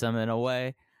system in a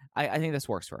way, I think this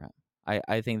works for him.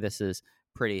 I think this is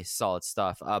pretty solid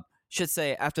stuff. should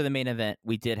say after the main event,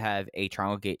 we did have a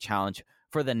Triangle Gate challenge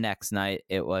for the next night.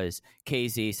 It was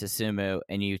KZ, Susumu,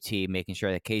 and UT making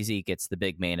sure that KZ gets the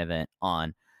big main event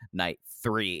on night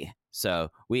 3. So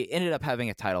we ended up having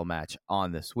a title match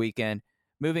on this weekend.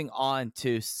 Moving on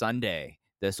to Sunday.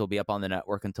 This will be up on the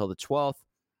network until the 12th.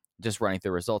 Just running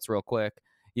through results real quick.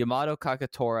 Yamato,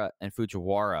 Kagetora, and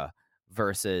Fujiwara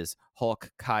versus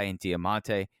Hulk, Kai, and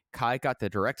Diamante. Kai got the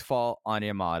direct fall on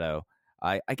Yamato.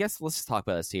 I guess let's just talk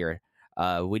about this here.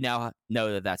 We now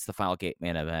know that that's the Final Gate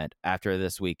main event after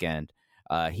this weekend.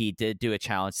 He did do a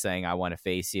challenge saying, I want to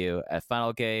face you at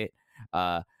Final Gate.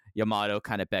 Yamato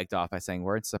kind of begged off by saying,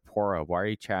 we're in Sapporo. Why are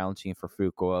you challenging for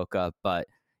Fukuoka? But,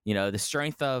 the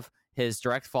strength of his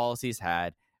direct falls he's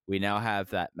had, we now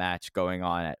have that match going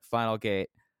on at Final Gate.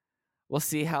 We'll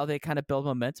see how they kind of build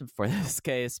momentum for this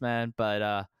case, man.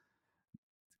 But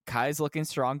Kai's looking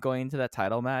strong going into that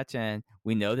title match, and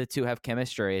we know the two have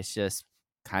chemistry. It's just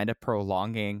kind of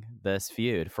prolonging this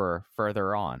feud for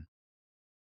further on.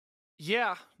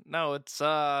 Yeah, no, it's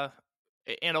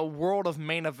in a world of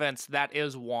main events, that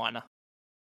is one.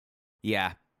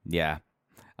 Yeah.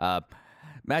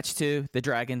 Match 2, the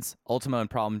Dragons, Ultimo and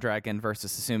Problem Dragon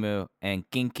versus Susumu and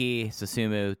Genki.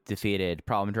 Susumu defeated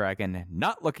Problem Dragon,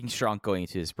 not looking strong going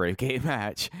into this Brave Gate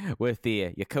match with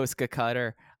the Yokosuka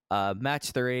Cutter.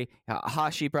 Match 3,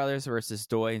 Hashi Brothers versus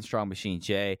Doi and Strong Machine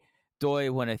J.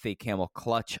 Doi won with a camel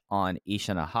clutch on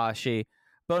Ishinahashi.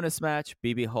 Bonus match,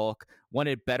 BB Hulk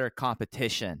wanted better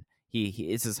competition. He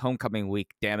is his homecoming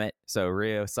week, damn it. So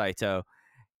Ryo Saito,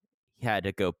 he had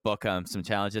to go book him some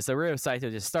challenges. So Ryo Saito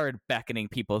just started beckoning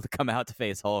people to come out to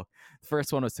face Hulk. The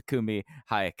first one was Takumi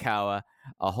Hayakawa.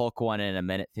 Hulk won in a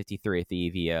minute 53 at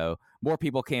the EVO. More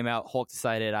people came out. Hulk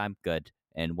decided, I'm good,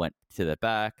 and went to the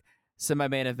back.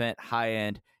 Semi-main event,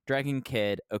 high-end, Dragon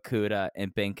Kid, Okuda,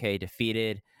 and Benkei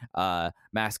defeated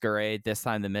Masquerade. This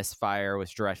time the misfire was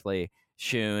directly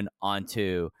shown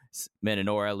onto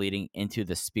Minoura, leading into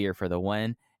the spear for the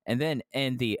win. And then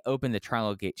in the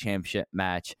Triangle Gate Championship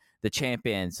match, the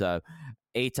champions of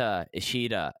Eita,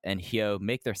 Ishida, and Hyo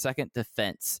make their second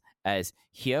defense as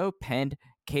Hyo pinned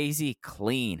KZ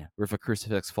clean with a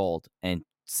crucifix fold in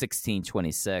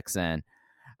 16:26. And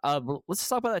let's just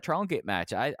talk about that Triangle Gate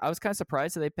match. I was kind of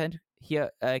surprised that they pinned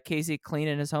KZ clean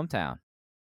in his hometown.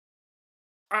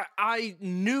 I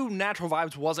knew Natural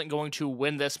Vibes wasn't going to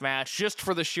win this match just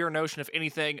for the sheer notion, if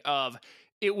anything, of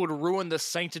it would ruin the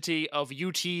sanctity of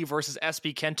UT versus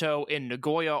SB Kento in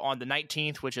Nagoya on the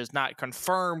 19th, which is not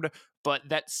confirmed, but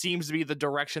that seems to be the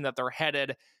direction that they're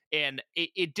headed. And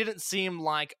it didn't seem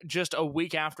like just a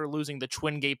week after losing the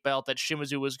Twin Gate belt that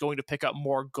Shimizu was going to pick up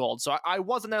more gold. So I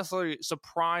wasn't necessarily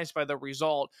surprised by the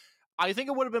result. I think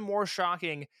it would have been more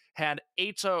shocking had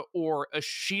Eita or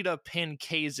Ishida pin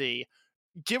KZ.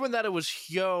 Given that it was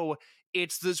Hyo,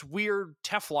 it's this weird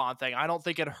Teflon thing. I don't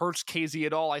think it hurts KZ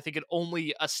at all. I think it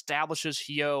only establishes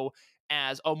Hyo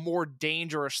as a more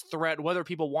dangerous threat. Whether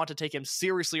people want to take him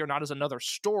seriously or not is another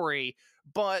story.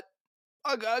 But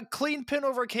a clean pin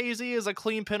over KZ is a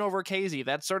clean pin over KZ.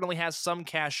 That certainly has some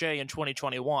cachet in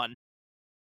 2021.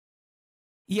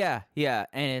 Yeah.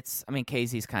 And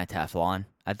KZ's kind of Teflon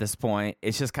at this point.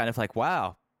 It's just kind of like,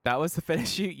 wow, that was the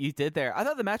finish you did there. I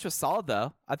thought the match was solid,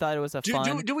 though. I thought it was a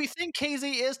fun... Do we think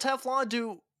KZ is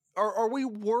Teflon? Are we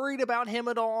worried about him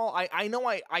at all? I know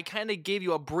I kind of gave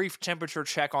you a brief temperature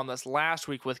check on this last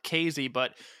week with KZ,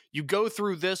 but you go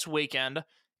through this weekend,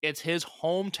 it's his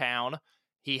hometown.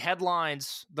 He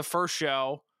headlines the first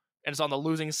show, and it's on the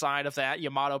losing side of that.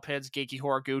 Yamato pins Geiki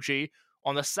Horiguchi.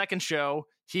 On the second show,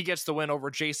 he gets the win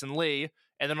over Jason Lee.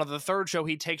 And then on the third show,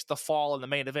 he takes the fall in the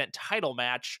main event title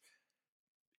match.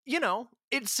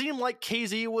 It seemed like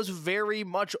KZ was very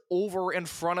much over in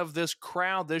front of this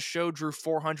crowd. This show drew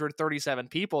 437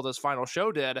 people, this final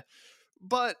show did.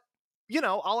 But,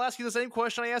 I'll ask you the same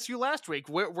question I asked you last week.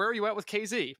 Where are you at with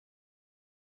KZ?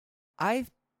 I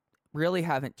really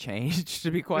haven't changed,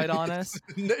 to be quite honest.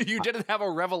 You didn't have a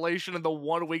revelation in the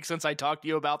 1 week since I talked to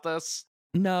you about this?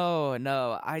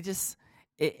 No.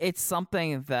 It's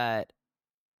something that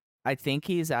I think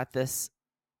he's at this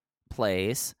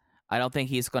place. I don't think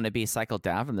he's going to be cycled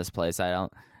down from this place. I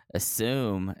don't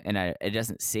assume, and it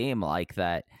doesn't seem like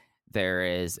that there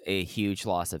is a huge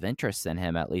loss of interest in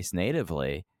him, at least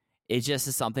natively. It just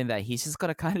is something that he's just going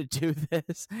to kind of do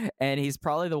this. And he's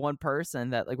probably the one person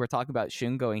that, like we're talking about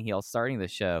Shun going heel starting the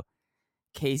show.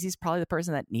 KZ's probably the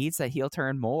person that needs that heel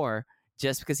turn more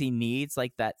just because he needs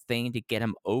like that thing to get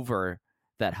him over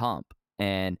that hump.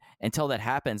 And until that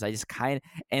happens, I just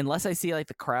unless I see like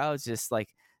the crowds just like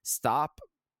stop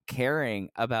caring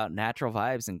about natural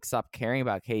vibes and stop caring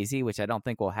about KZ, which I don't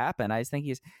think will happen. I just think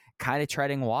he's kind of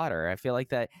treading water. I feel like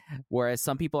that whereas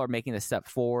some people are making the step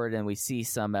forward and we see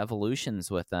some evolutions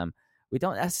with them, we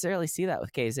don't necessarily see that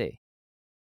with KZ.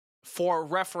 For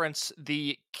reference,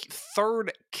 the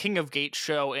third King of Gate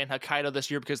show in Hokkaido this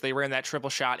year, because they ran that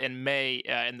triple shot in May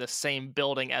in the same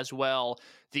building as well.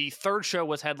 The third show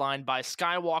was headlined by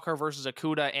Skywalker versus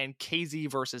Okuda and KZ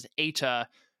versus Eita.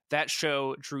 That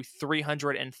show drew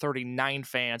 339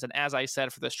 fans. And as I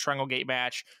said, for this Triangle Gate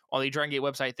match, on the Dragon Gate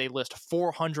website, they list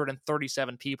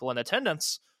 437 people in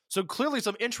attendance. So clearly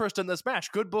some interest in this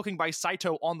match. Good booking by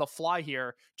Saito on the fly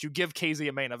here to give KZ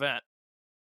a main event.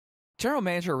 General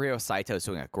Manager Ryo Saito is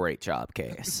doing a great job,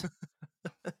 Case.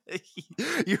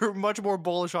 You're much more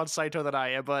bullish on Saito than I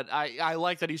am, but I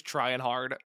like that he's trying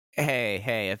hard.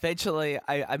 Hey, eventually,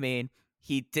 I mean,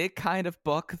 he did kind of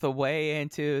book the way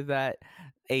into that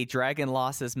a dragon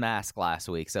lost his mask last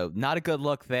week, so not a good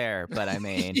look there, but I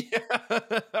mean... Yeah.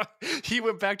 He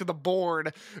went back to the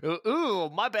board. Ooh,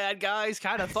 my bad, guys.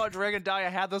 Kind of thought Dragon Dia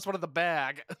had this one in the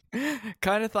bag.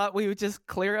 Kind of thought we would just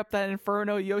clear up that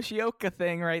Inferno Yoshioka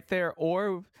thing right there,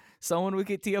 or someone would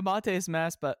get Diamante's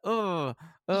mask, but You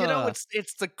know,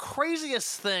 it's the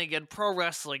craziest thing in pro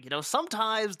wrestling. You know,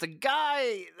 sometimes the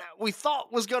guy that we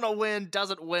thought was going to win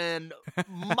doesn't win.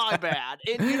 My bad.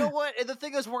 And you know what? And the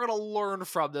thing is, we're going to learn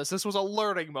from this. This was a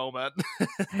learning moment.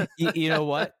 You know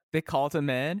what? They called him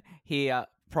in. He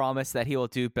promised that he will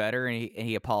do better, and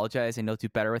he apologized, and he'll do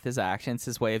better with his actions.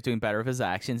 His way of doing better with his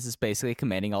actions is basically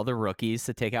commanding all the rookies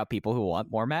to take out people who want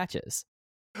more matches.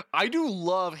 I do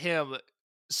love him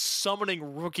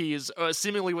summoning rookies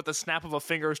seemingly with the snap of a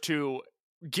fingers to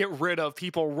get rid of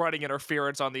people running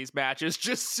interference on these matches.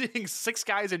 Just seeing 6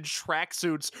 guys in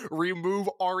tracksuits remove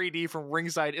RED from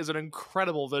ringside is an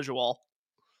incredible visual.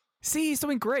 See, he's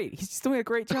doing great. He's doing a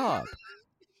great job.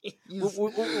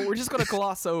 We're just gonna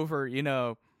gloss over, you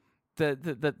know,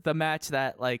 the match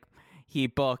that like he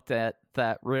booked that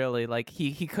really like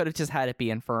he could have just had it be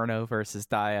Inferno versus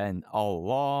Dia and all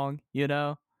along, you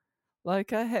know.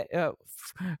 Like, hey,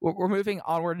 we're moving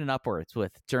onward and upwards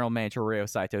with General Manager Ryo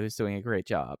Saito, who's doing a great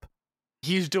job.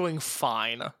 He's doing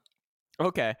fine.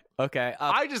 Okay.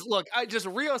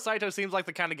 Ryo Saito seems like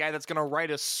the kind of guy that's going to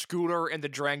ride a scooter in the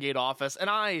Dragon Gate office.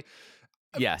 And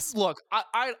yes. Look,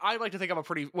 I like to think I'm a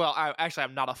pretty,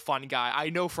 I'm not a fun guy. I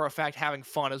know for a fact having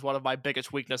fun is one of my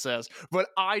biggest weaknesses, but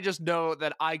I just know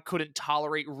that I couldn't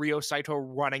tolerate Ryo Saito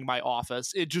running my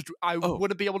office. I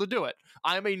wouldn't be able to do it.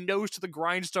 I'm a nose to the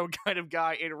grindstone kind of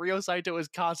guy, and Ryo Saito is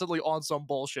constantly on some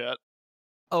bullshit.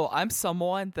 Oh, I'm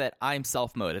someone that I'm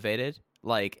self-motivated.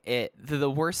 Like,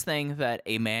 the worst thing that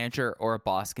a manager or a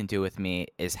boss can do with me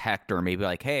is hector me, be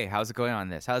like, hey, how's it going on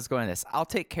this? How's it going on this? I'll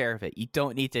take care of it. You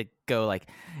don't need to go, like,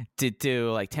 to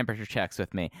do, like, temperature checks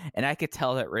with me. And I could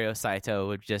tell that Ryo Saito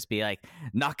would just be, like,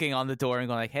 knocking on the door and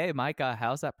going, like, hey, Micah,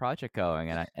 how's that project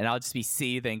going? And I'll just be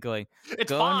seething, going,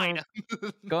 it's fine.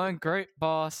 Going great,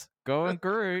 boss. Going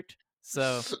great.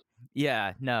 So,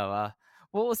 yeah, no,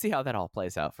 well, we'll see how that all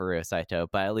plays out for Ryo Saito,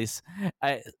 but at least,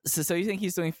 so you think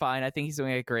he's doing fine? I think he's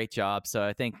doing a great job, so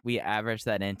I think we average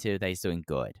that into that he's doing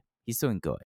good. He's doing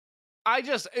good. I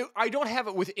don't have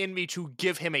it within me to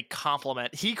give him a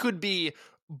compliment. He could be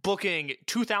booking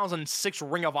 2006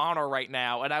 Ring of Honor right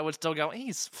now, and I would still go,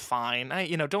 he's fine.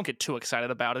 Don't get too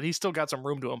excited about it. He's still got some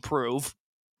room to improve.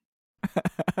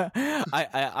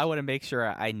 I want to make sure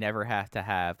I never have to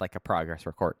have like a progress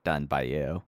report done by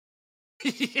you.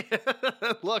 Yeah.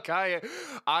 Look, I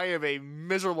am a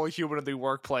miserable human in the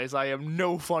workplace. I am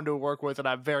no fun to work with, and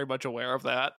I'm very much aware of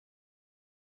that.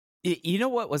 You know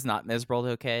what was not miserable,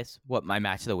 though, Case? What my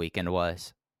match of the weekend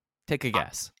was? Take a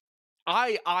guess.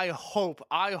 I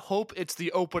hope it's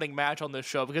the opening match on this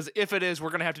show, because if it is, we're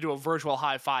going to have to do a virtual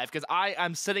high five, because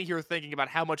I'm sitting here thinking about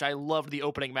how much I loved the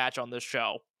opening match on this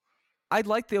show. I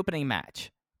liked the opening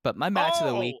match, but my match of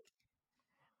the week...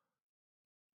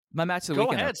 My match of the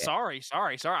weekend. Go ahead. Okay.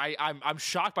 Sorry. I'm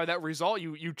shocked by that result.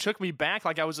 You took me back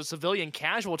like I was a civilian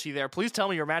casualty there. Please tell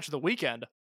me your match of the weekend.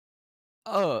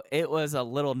 Oh, it was a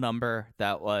little number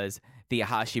that was the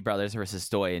Hashi brothers versus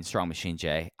Doi and Strong Machine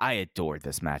J. I adored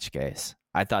this match, Case.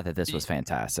 I thought that this was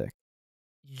fantastic.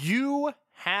 You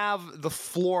have the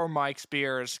floor, Mike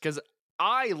Spears, because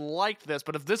I liked this,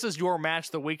 but if this is your match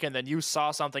of the weekend, then you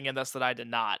saw something in this that I did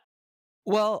not.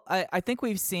 Well, I think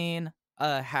we've seen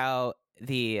how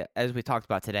as we talked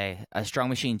about today, Strong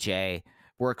Machine J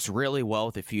works really well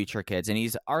with the future kids, and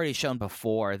he's already shown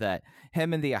before that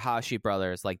him and the Ahashi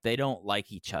brothers, like, they don't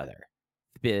like each other.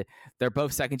 They're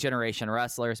both second generation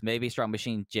wrestlers. Maybe Strong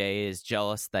Machine J is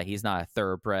jealous that he's not a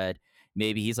thoroughbred.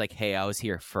 Maybe he's like, hey, I was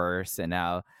here first, and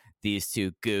now these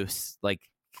two goofs like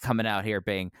coming out here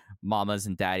being mamas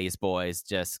and daddy's boys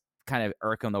just kind of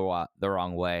irk him the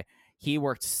wrong way. He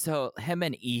worked him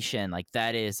and Ishin, like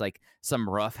that is like some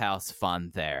roughhouse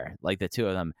fun there, like the two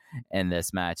of them in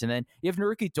this match. And then you have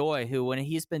Naruki Doi, who when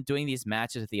he's been doing these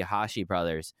matches with the Hashi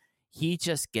brothers, he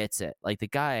just gets it. Like the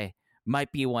guy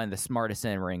might be one of the smartest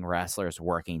in-ring wrestlers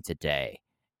working today.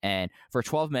 And for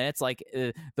 12 minutes, like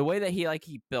the way that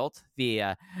he built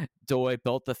the Doi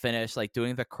built the finish, like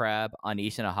doing the crab on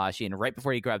Ishin Hashi, and right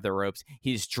before he grabbed the ropes,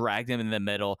 he just dragged him in the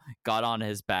middle, got on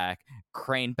his back,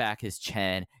 craned back his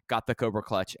chin, got the Cobra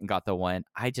Clutch, and got the win.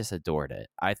 I just adored it.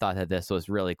 I thought that this was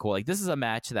really cool. Like this is a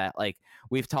match that like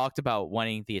we've talked about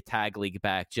wanting the tag league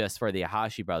back just for the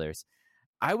Hashi brothers.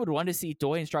 I would want to see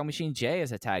Doi and Strong Machine J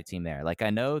as a tag team there. Like I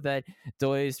know that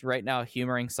Doi's right now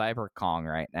humoring Cyber Kong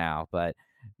right now, but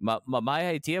my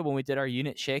idea when we did our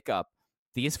unit shakeup,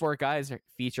 these four guys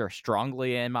feature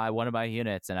strongly in one of my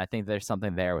units, and I think there's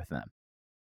something there with them.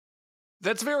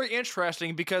 That's very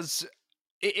interesting because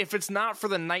if it's not for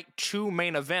the night 2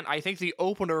 main event, I think the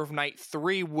opener of night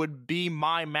 3 would be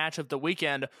my match of the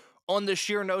weekend, on the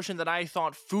sheer notion that I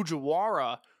thought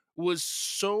Fujiwara was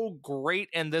so great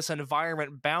in this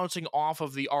environment, bouncing off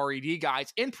of the RED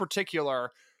guys. In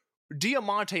particular,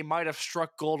 Diamante might have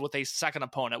struck gold with a second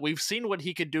opponent. We've seen what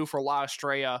he could do for La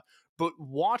Estrella, but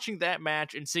watching that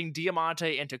match and seeing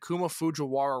Diamante and Takuma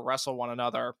Fujiwara wrestle one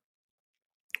another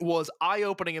was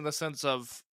eye-opening in the sense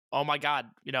of, oh my god,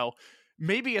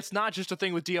 maybe it's not just a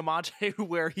thing with Diamante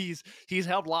where he's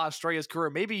helped La Estrella's career.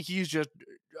 Maybe he's just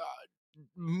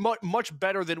much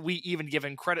better than we even give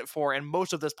him credit for, and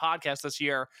most of this podcast this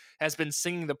year has been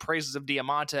singing the praises of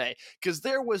Diamante, because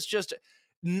there was just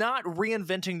not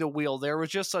reinventing the wheel. There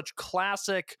was just such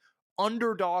classic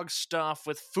underdog stuff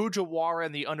with Fujiwara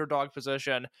in the underdog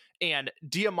position and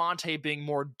Diamante being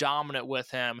more dominant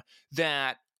with him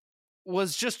that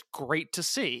was just great to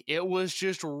see. It was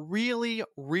just really,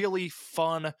 really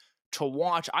fun to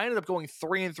watch. I ended up going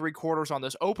 3 3/4 on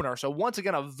this opener. So once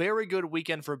again, a very good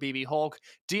weekend for BB Hulk.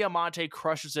 Diamante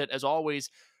crushes it as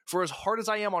always. For as hard as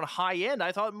I am on high end,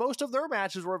 I thought most of their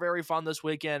matches were very fun this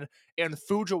weekend, and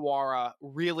Fujiwara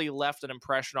really left an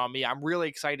impression on me. I'm really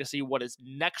excited to see what is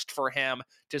next for him,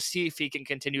 to see if he can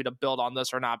continue to build on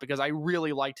this or not, because I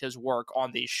really liked his work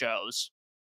on these shows.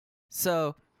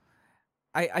 So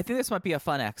I think this might be a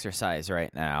fun exercise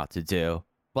right now to do.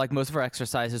 Like most of our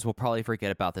exercises, we'll probably forget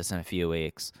about this in a few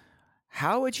weeks.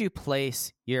 How would you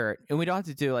place and we don't have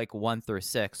to do like 1 through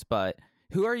 6, but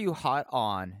who are you hot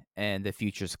on in the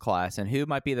futures class, and who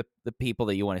might be the people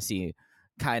that you want to see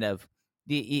kind of,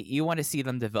 you want to see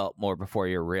them develop more before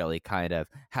you really kind of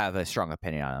have a strong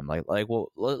opinion on them?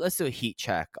 Well, let's do a heat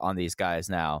check on these guys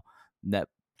now, that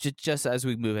just as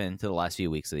we move into the last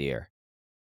few weeks of the year.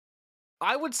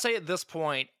 I would say at this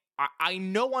point, I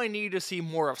know I need to see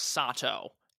more of Sato,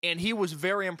 and he was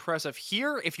very impressive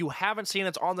here. If you haven't seen it,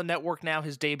 it's on the network now,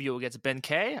 his debut against Ben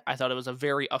K. I thought it was a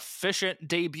very efficient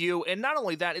debut, and not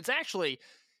only that, it's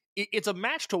a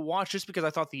match to watch just because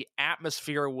I thought the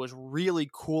atmosphere was really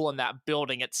cool in that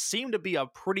building. It seemed to be a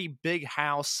pretty big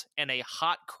house and a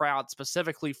hot crowd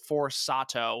specifically for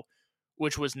Sato,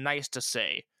 which was nice to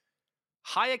see.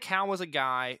 Hayakawa was a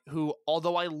guy who,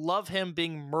 although I love him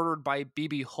being murdered by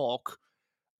BB Hulk,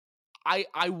 I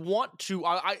have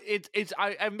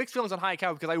mixed feelings on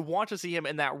Hayakawa because I want to see him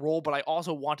in that role, but I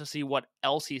also want to see what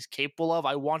else he's capable of.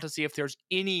 I want to see if there's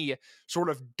any sort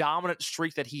of dominant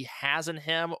streak that he has in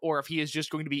him, or if he is just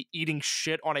going to be eating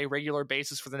shit on a regular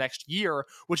basis for the next year,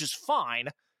 which is fine.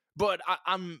 But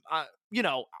I'm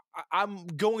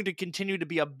going to continue to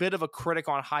be a bit of a critic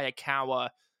on Hayakawa,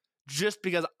 just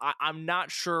because I'm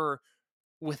not sure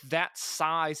with that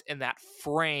size and that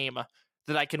frame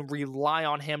that I can rely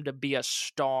on him to be a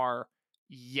star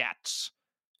yet.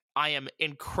 I am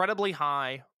incredibly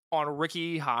high on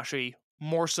Riki Ihashi,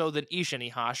 more so than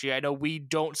Ishin Ihashi. I know we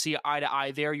don't see eye to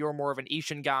eye there. You're more of an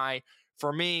Ishin guy.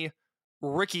 For me,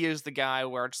 Ricky is the guy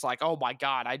where it's like, oh my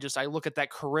god, I look at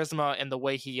that charisma and the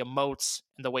way he emotes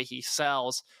and the way he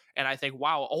sells, and I think,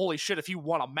 wow, holy shit, if he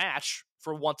won a match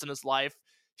for once in his life,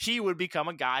 he would become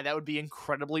a guy that would be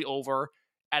incredibly over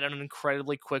at an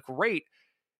incredibly quick rate.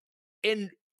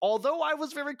 And although I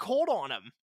was very cold on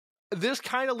him, this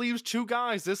kind of leaves two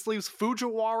guys. This leaves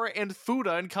Fujiwara and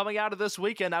Fuda, and coming out of this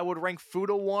weekend, I would rank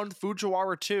Fuda 1,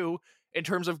 Fujiwara 2 in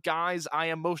terms of guys I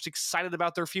am most excited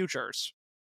about their futures.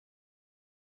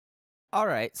 All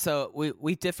right, so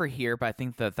we differ here, but I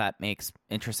think that makes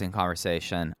interesting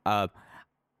conversation.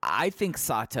 I think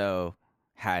Sato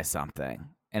has something.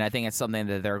 And I think it's something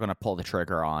that they're going to pull the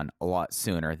trigger on a lot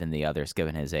sooner than the others,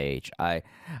 given his age. I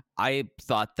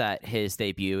thought that his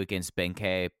debut against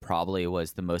Benkei probably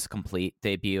was the most complete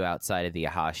debut outside of the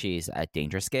Ihashis at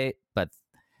Dangerous Gate, but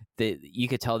you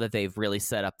could tell that they've really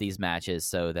set up these matches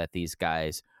so that these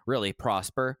guys really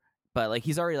prosper. But like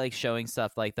he's already like showing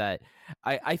stuff like that.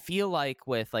 I feel like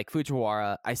with like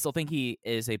Fujiwara, I still think he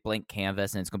is a blank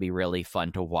canvas, and it's gonna be really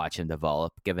fun to watch him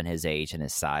develop given his age and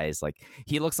his size. Like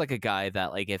he looks like a guy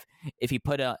that like if he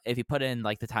put in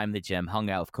like the time in the gym, hung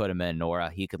out with Kota Minoura,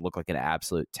 he could look like an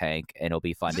absolute tank, and it'll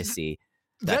be fun to see.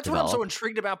 That's what I'm so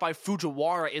intrigued about by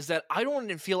Fujiwara is that I don't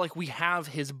even feel like we have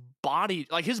his body.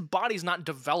 Like his body's not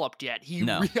developed yet.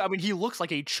 I mean, he looks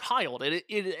like a child, and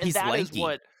He's that lanky. is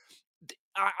what.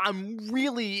 I'm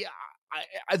really,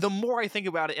 the more I think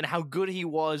about it and how good he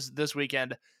was this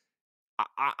weekend,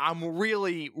 I'm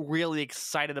really, really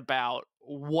excited about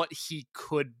what he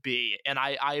could be. And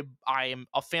I am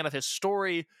a fan of his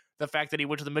story, the fact that he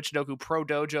went to the Michinoku Pro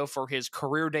Dojo for his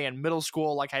career day in middle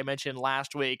school, like I mentioned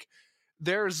last week.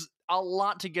 There's a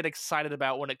lot to get excited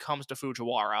about when it comes to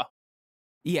Fujiwara.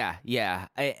 Yeah.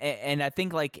 And I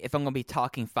think like if I'm going to be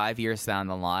talking 5 years down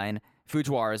the line,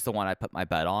 Fujiwara is the one I put my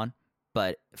bet on.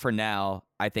 But for now,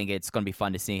 I think it's going to be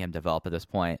fun to see him develop at this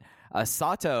point.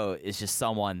 Sato is just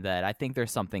someone that I think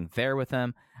there's something there with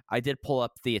him. I did pull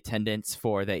up the attendance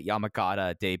for the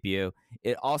Yamagata debut.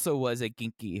 It also was it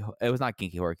was not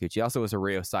Genki Horiguchi. It also was a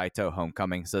Ryo Saito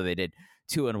homecoming, so they did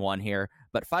 2-1 here.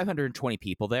 But 520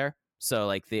 people there. So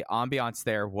like the ambiance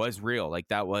there was real. Like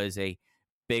that was a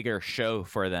bigger show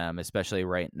for them, especially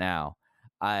right now.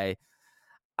 I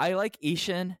like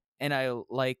Ishin. And I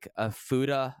like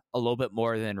Fuda a little bit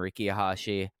more than Riki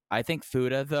Ihashi. I think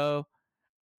Fuda, though,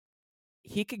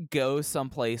 he could go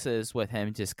some places with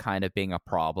him just kind of being a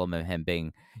problem and him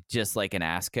being just like an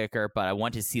ass kicker. But I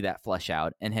want to see that flesh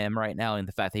out in him right now. And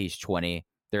the fact that he's 20,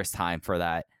 there's time for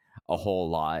that a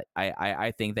whole lot.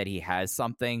 I think that he has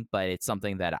something, but it's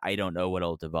something that I don't know what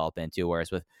it'll develop into.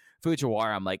 Whereas with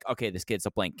Fujiwara, I'm like, okay, this kid's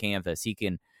a blank canvas. He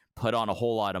can put on a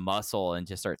whole lot of muscle and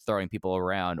just start throwing people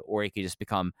around, or he could just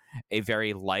become a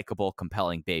very likable,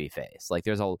 compelling babyface. Like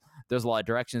there's a lot of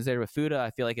directions there with Fuda.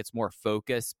 I feel like it's more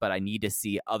focused, but I need to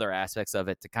see other aspects of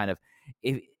it to kind of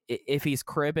if he's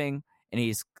cribbing and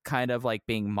he's kind of like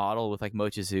being modeled with like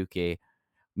Mochizuki.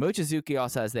 Mochizuki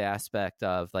also has the aspect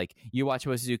of like you watch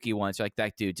Mochizuki once, you're like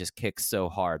that dude just kicks so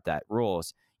hard that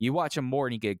rules. You watch him more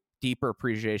and you get deeper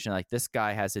appreciation. Like this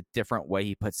guy has a different way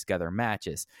he puts together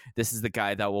matches. This is the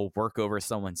guy that will work over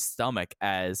someone's stomach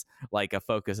as like a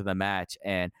focus of the match.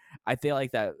 And I feel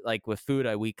like that, like with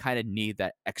Fuda, we kind of need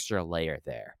that extra layer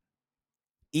there.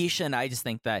 Ishin, I just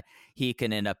think that he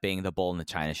can end up being the bull in the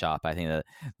china shop. I think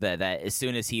that as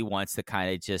soon as he wants to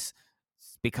kind of just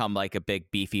become like a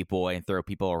big beefy boy and throw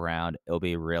people around, it'll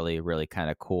be really, really kind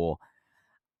of cool.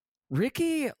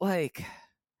 Ricky, like,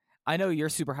 I know you're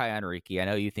super high on Ricky. I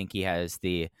know you think he has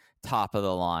the top of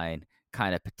the line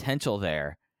kind of potential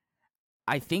there.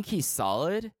 I think he's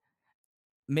solid.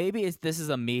 Maybe this is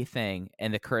a me thing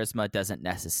and the charisma doesn't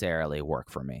necessarily work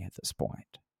for me at this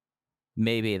point.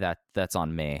 Maybe that's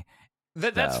on me.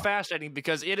 That's fascinating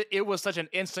because it was such an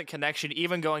instant connection,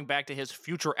 even going back to his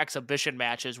future exhibition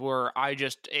matches where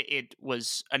it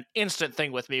was an instant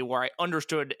thing with me where I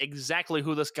understood exactly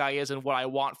who this guy is and what I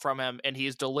want from him, and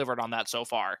he's delivered on that so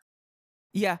far.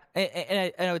 Yeah,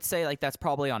 and I would say like that's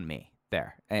probably on me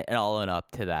there, and I'll own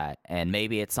up to that. And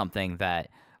maybe it's something that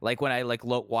like when I like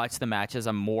watch the matches,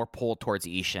 I'm more pulled towards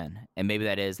Ishin, and maybe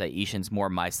that is that Ishin's more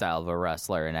my style of a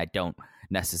wrestler, and I did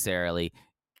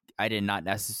not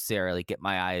necessarily get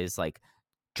my eyes like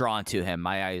drawn to him.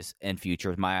 My eyes in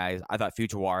Future, I thought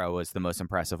Fujiwara was the most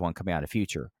impressive one coming out of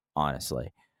Future,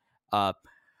 honestly.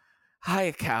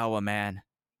 Hayakawa, man,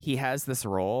 he has this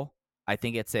role. I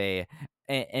think it's a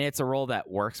role that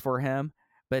works for him,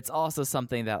 but it's also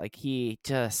something that like he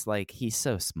just like he's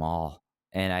so small,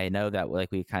 and I know that like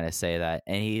we kind of say that,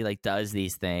 and he like does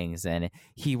these things and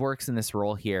he works in this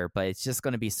role here, but it's just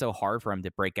going to be so hard for him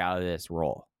to break out of this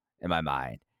role in my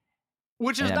mind.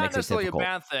 Which is not necessarily a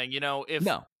bad thing, you know. If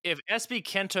SB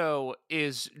Kento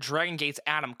is Dragon Gate's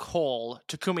Adam Cole,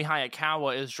 Takumi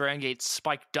Hayakawa is Dragon Gate's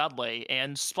Spike Dudley,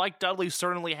 and Spike Dudley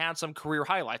certainly had some career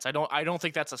highlights. I don't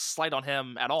think that's a slight on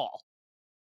him at all.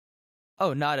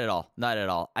 Oh, not at all, not at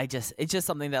all. It's just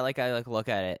something that like I like look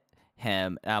at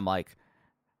him and I'm like,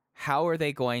 how are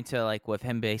they going to like with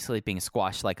him basically being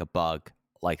squashed like a bug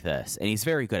like this? And he's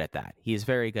very good at that. He's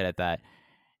very good at that.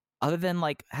 Other than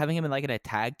like having him in like in a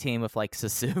tag team with like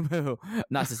Shimizu,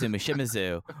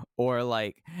 or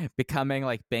like becoming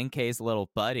like Benkei's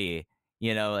little buddy,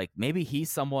 you know, like maybe he's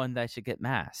someone that should get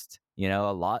masked. You know,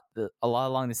 a lot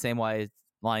along the same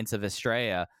lines of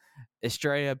Estrella.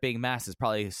 Estrella being masked is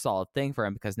probably a solid thing for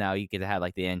him because now you get to have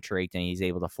like the intrigue and he's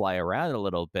able to fly around a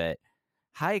little bit.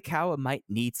 Hayakawa might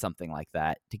need something like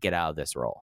that to get out of this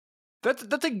role.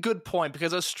 That's a good point,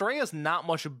 because Estrella's not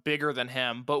much bigger than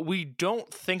him, but we don't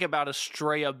think about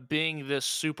Estrella being this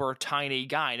super tiny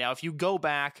guy. Now, if you go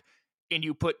back and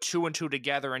you put 2 and 2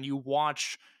 together and you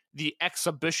watch the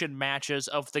exhibition matches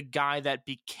of the guy that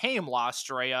became La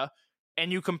Estrella,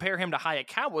 and you compare him to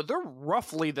Hayakawa, they're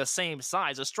roughly the same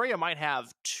size. Estrella might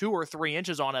have 2 or 3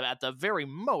 inches on him at the very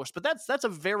most, but that's a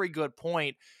very good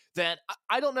point. That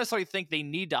I don't necessarily think they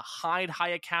need to hide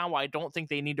Hayakawa. I don't think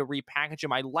they need to repackage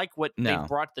him. I like what they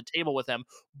brought to the table with him,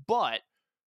 but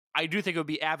I do think it would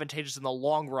be advantageous in the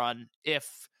long run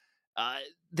if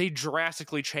they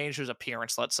drastically change his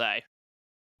appearance, let's say.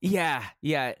 Yeah.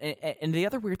 And the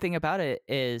other weird thing about it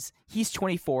is he's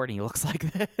 24 and he looks like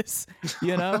this,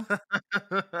 you know?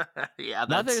 Yeah, not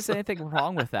that there's anything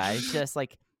wrong with that. It's just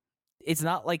like, it's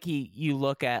not like you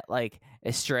look at like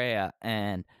Estrella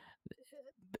and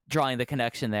drawing the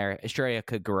connection there, Estrella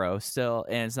could grow still,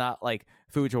 and it's not like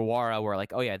Fujiwara where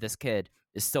like, oh yeah, this kid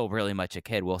is still really much a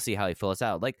kid. We'll see how he fills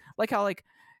out. Like how like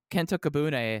Kento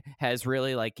Kabune has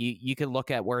really like you can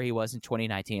look at where he was in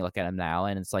 2019, look at him now,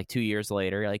 and it's like 2 years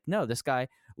later, like no, this guy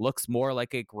looks more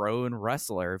like a grown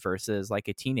wrestler versus like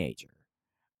a teenager.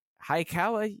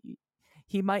 Hayakawa,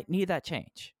 he might need that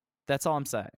change. That's all I'm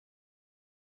saying.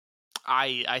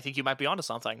 I think you might be onto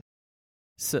something.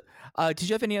 So, did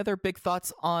you have any other big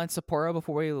thoughts on Sapporo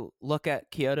before we look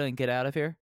at Kyoto and get out of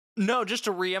here? No, just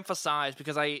to reemphasize,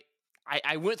 because I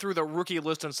went through the rookie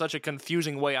list in such a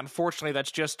confusing way. Unfortunately,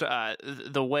 that's just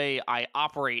the way I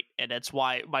operate, and it's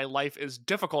why my life is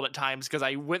difficult at times, because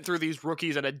I went through these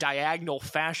rookies in a diagonal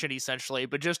fashion, essentially.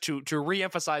 But just to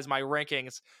reemphasize my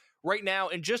rankings right now,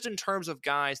 and just in terms of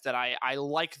guys that I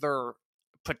like their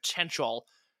potential,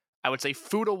 I would say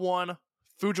Fuda 1,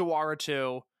 Fujiwara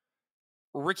 2,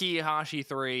 Riki Ihashi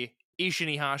 3,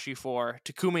 Ishin Ihashi 4,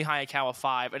 Takumi Hayakawa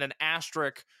 5, and an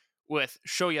asterisk with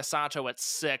Shoya Sato at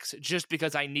 6, just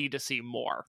because I need to see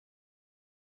more.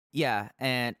 Yeah,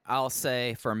 and I'll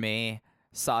say for me,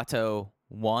 Sato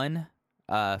 1,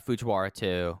 Fujiwara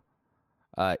 2,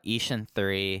 Ishin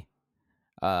 3,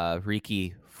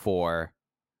 Riki 4,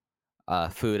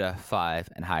 Fuda 5,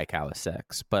 and Hayakawa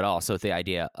 6. But also the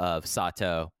idea of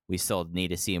Sato, we still need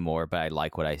to see more, but I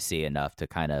like what I see enough to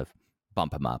kind of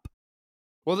bump him up.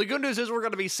 Well, the good news is we're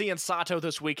going to be seeing Sato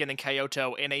this weekend in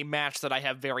Kyoto in a match that I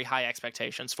have very high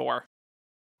expectations for.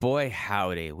 Boy,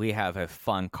 howdy. We have a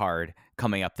fun card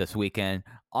coming up this weekend.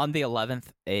 On the 11th,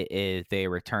 they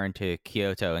return to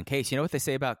Kyoto. In case, you know what they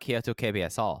say about Kyoto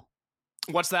KBS Hall?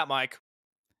 What's that, Mike?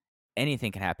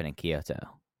 Anything can happen in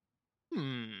Kyoto.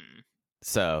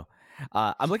 So,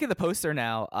 I'm looking at the poster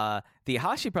now. The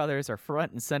Ihashi brothers are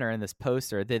front and center in this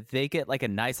poster. They get like a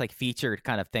nice like featured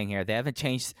kind of thing here. They haven't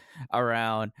changed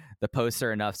around the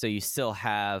poster enough, so you still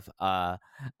have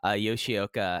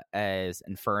Yoshioka as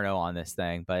Inferno on this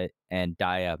thing, and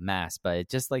Daya Mask. But it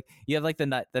just like you have like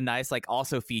the nice like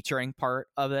also featuring part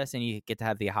of this, and you get to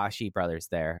have the Ihashi brothers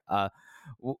there.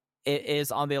 It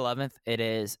is on the 11th. It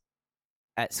is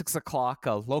at 6 o'clock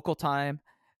local time.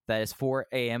 That is 4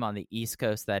 a.m. on the East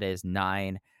Coast. That is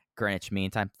 9 Greenwich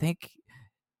Mean Time.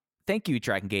 Thank you,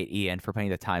 Dragon Gate Ian, for putting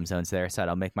the time zones there so I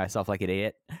don't make myself like an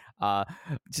idiot.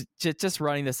 Just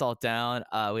running this all down,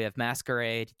 we have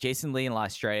Masquerade, Jason Lee and La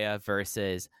Estrella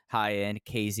versus High End,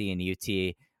 KZ and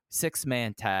UT.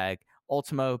 6-man tag,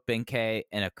 Ultimo, Benkei,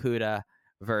 and Okuda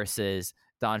versus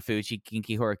Don Fuji,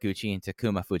 Genki Horiguchi, and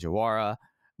Takuma Fujiwara.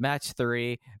 Match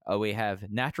 3, we have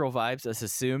Natural Vibes of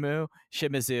Susumu,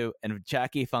 Shimizu, and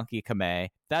Jackie Funky Kamei.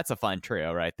 That's a fun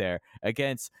trio right there.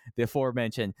 Against the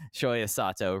aforementioned Shoya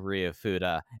Sato, Ryu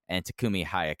Fuda, and Takumi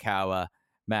Hayakawa.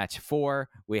 Match 4,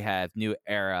 we have New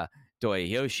Era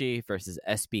Doyoshi versus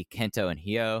SB Kento and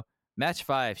Hyo. Match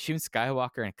 5, Shun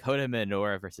Skywalker and Kota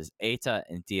Minoura versus Eita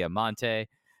and Diamante.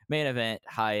 Main event,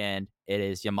 High End, it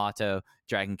is Yamato,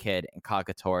 Dragon Kid, and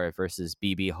Kagetora versus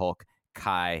BB Hulk,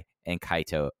 Kai, and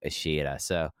Kaito Ishida.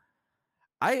 So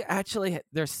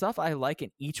there's stuff I like in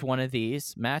each one of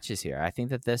these matches here. I think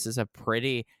that this is a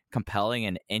pretty compelling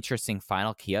and interesting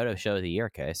final Kyoto show of the year,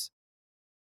 Case.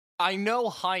 I know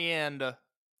High End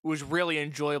was really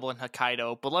enjoyable in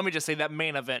Hokkaido, but let me just say that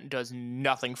main event does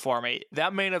nothing for me.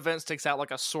 That main event sticks out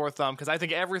like a sore thumb because I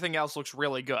think everything else looks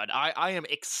really good. I am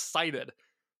excited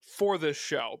for this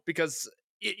show because,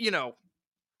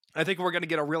 I think we're going to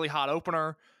get a really hot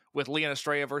opener with Leon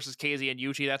Estrella versus KZ and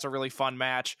Yuchi. That's a really fun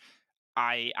match.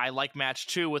 I like match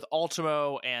 2 with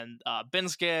Ultimo and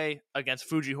Bensuke against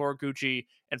Fuji Horiguchi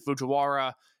and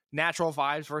Fujiwara. Natural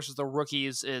Vibes versus the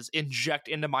Rookies is inject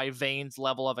into my veins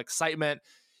level of excitement.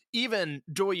 Even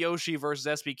Doyoshi versus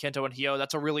SB Kento and Hyo,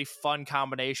 that's a really fun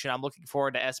combination. I'm looking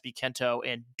forward to SB Kento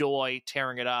and Doi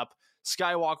tearing it up.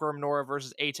 Skywalker Minoru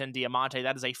versus Eitan Diamante,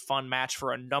 that is a fun match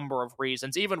for a number of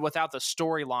reasons. Even without the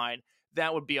storyline,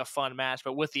 that would be a fun match,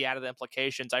 but with the added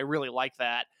implications, I really like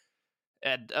that.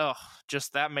 And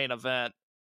just that main event,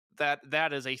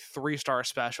 that is a 3-star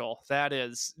special. That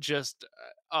is just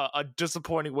a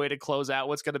disappointing way to close out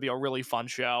what's going to be a really fun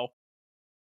show.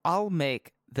 I'll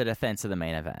make the defense of the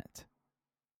main event.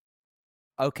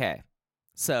 Okay,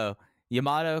 so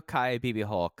Yamato, Kai, BB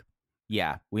Hulk,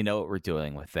 yeah, we know what we're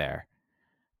dealing with there.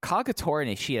 Kagetora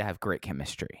and Ishida have great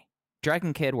chemistry.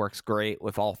 Dragon Kid works great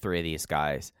with all 3 of these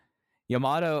guys.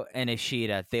 Yamato and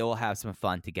Ishida, they will have some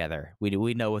fun together.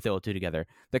 We know what they'll do together.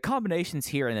 The combinations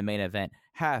here in the main event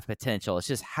have potential. It's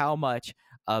just how much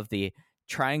of the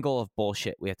triangle of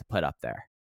bullshit we have to put up there.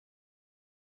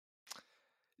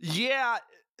 Yeah,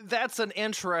 that's an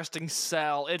interesting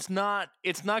sell. It's not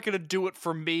going to do it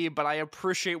for me, but I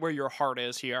appreciate where your heart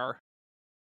is here.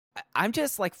 I'm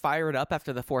just like fired up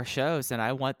after the 4 shows, and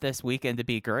I want this weekend to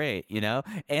be great, you know?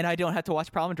 And I don't have to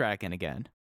watch Problem Dragon again.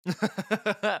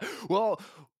 Well,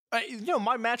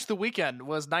 my match of the weekend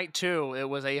was night 2. It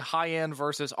was a high-end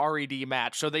versus RED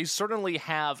match, so they certainly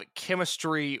have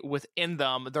chemistry within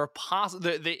them.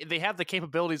 They have the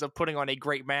capabilities of putting on a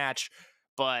great match,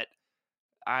 but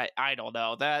I don't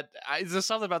know. There's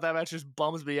something about that match just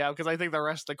bums me out because I think the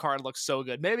rest of the card looks so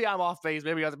good. Maybe I'm off base.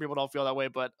 Maybe other people don't feel that way,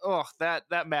 but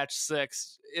that match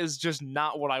 6 is just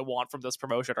not what I want from this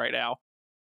promotion right now.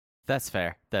 That's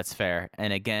fair.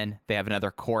 And again, they have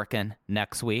another Korakuen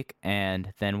next week,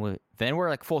 and then we're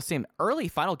like full steam. Early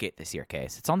Final Gate this year,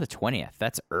 Case. It's on the 20th.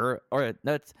 It's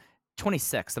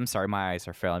 26th. I'm sorry, my eyes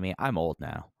are failing me. I'm old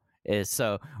now.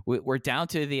 So we're down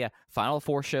to the final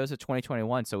 4 shows of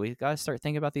 2021. So we got to start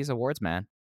thinking about these awards, man.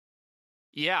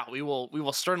 Yeah, we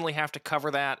will certainly have to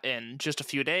cover that in just a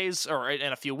few days, or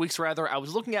in a few weeks rather. I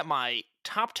was looking at my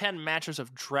top 10 matches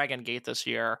of Dragon Gate this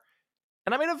year,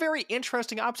 and I made a very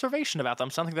interesting observation about them,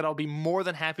 something that I'll be more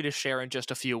than happy to share in just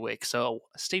a few weeks, so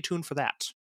stay tuned for that.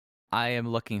 I am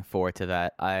looking forward to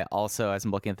that. I also, as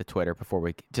I'm looking at the Twitter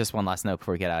just one last note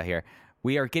before we get out of here,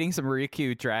 we are getting some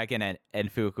Ryukyu Dragon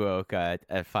and Fukuoka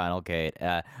at Final Gate.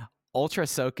 Ultra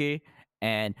Soki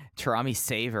and Tarami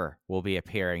Saver will be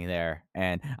appearing there.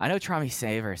 And I know Tarami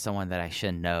Saver is someone that I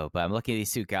shouldn't know, but I'm looking at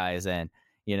these 2 guys, and,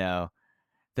 the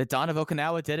Dawn of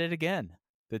Okinawa did it again.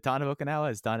 The Dawn of Okinawa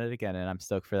has done it again, and I'm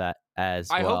stoked for that as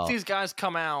well. I hope these guys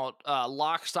come out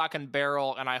lock, stock, and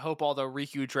barrel, and I hope all the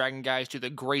Ryukyu Dragon guys do the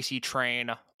Gracie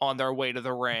train on their way to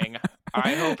the ring.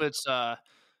 I hope it's an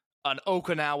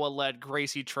Okinawa-led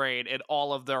Gracie train, and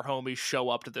all of their homies show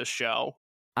up to this show.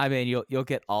 I mean, you'll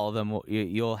get all of them.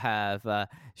 You'll have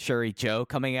Shuri Joe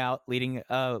coming out leading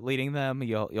them.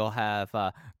 You'll have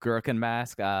Gurken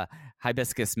Mask,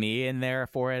 Hibiscus Me in there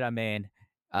for it. I mean.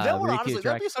 Honestly,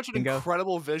 that'd be such an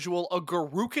incredible visual. A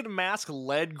Gurken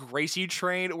Mask-led Gracie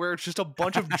train where it's just a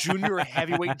bunch of junior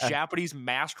heavyweight Japanese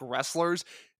masked wrestlers.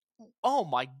 Oh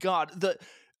my god.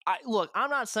 Look, I'm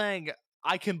not saying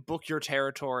I can book your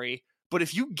territory, but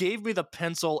if you gave me the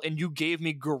pencil and you gave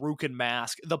me Gurken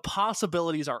Mask, the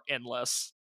possibilities are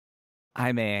endless.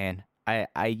 I mean, I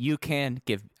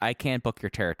can book your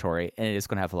territory, and it is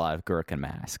going to have a lot of Gurken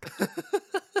Mask.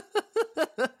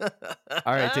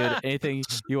 All right, dude. Anything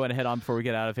you want to hit on before we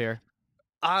get out of here?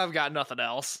 I've got nothing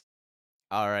else.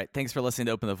 All right. Thanks for listening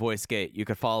to Open the Voice Gate. You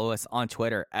can follow us on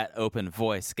Twitter at Open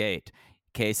Voice Gate.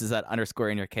 Case is at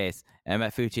 _ in your case. I'm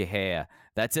at Fujiheya.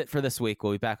 That's it for this week.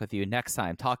 We'll be back with you next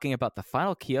time talking about the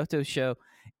final Kyoto show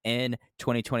in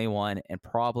 2021 and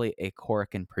probably a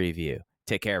Korakuen preview.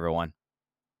 Take care, everyone.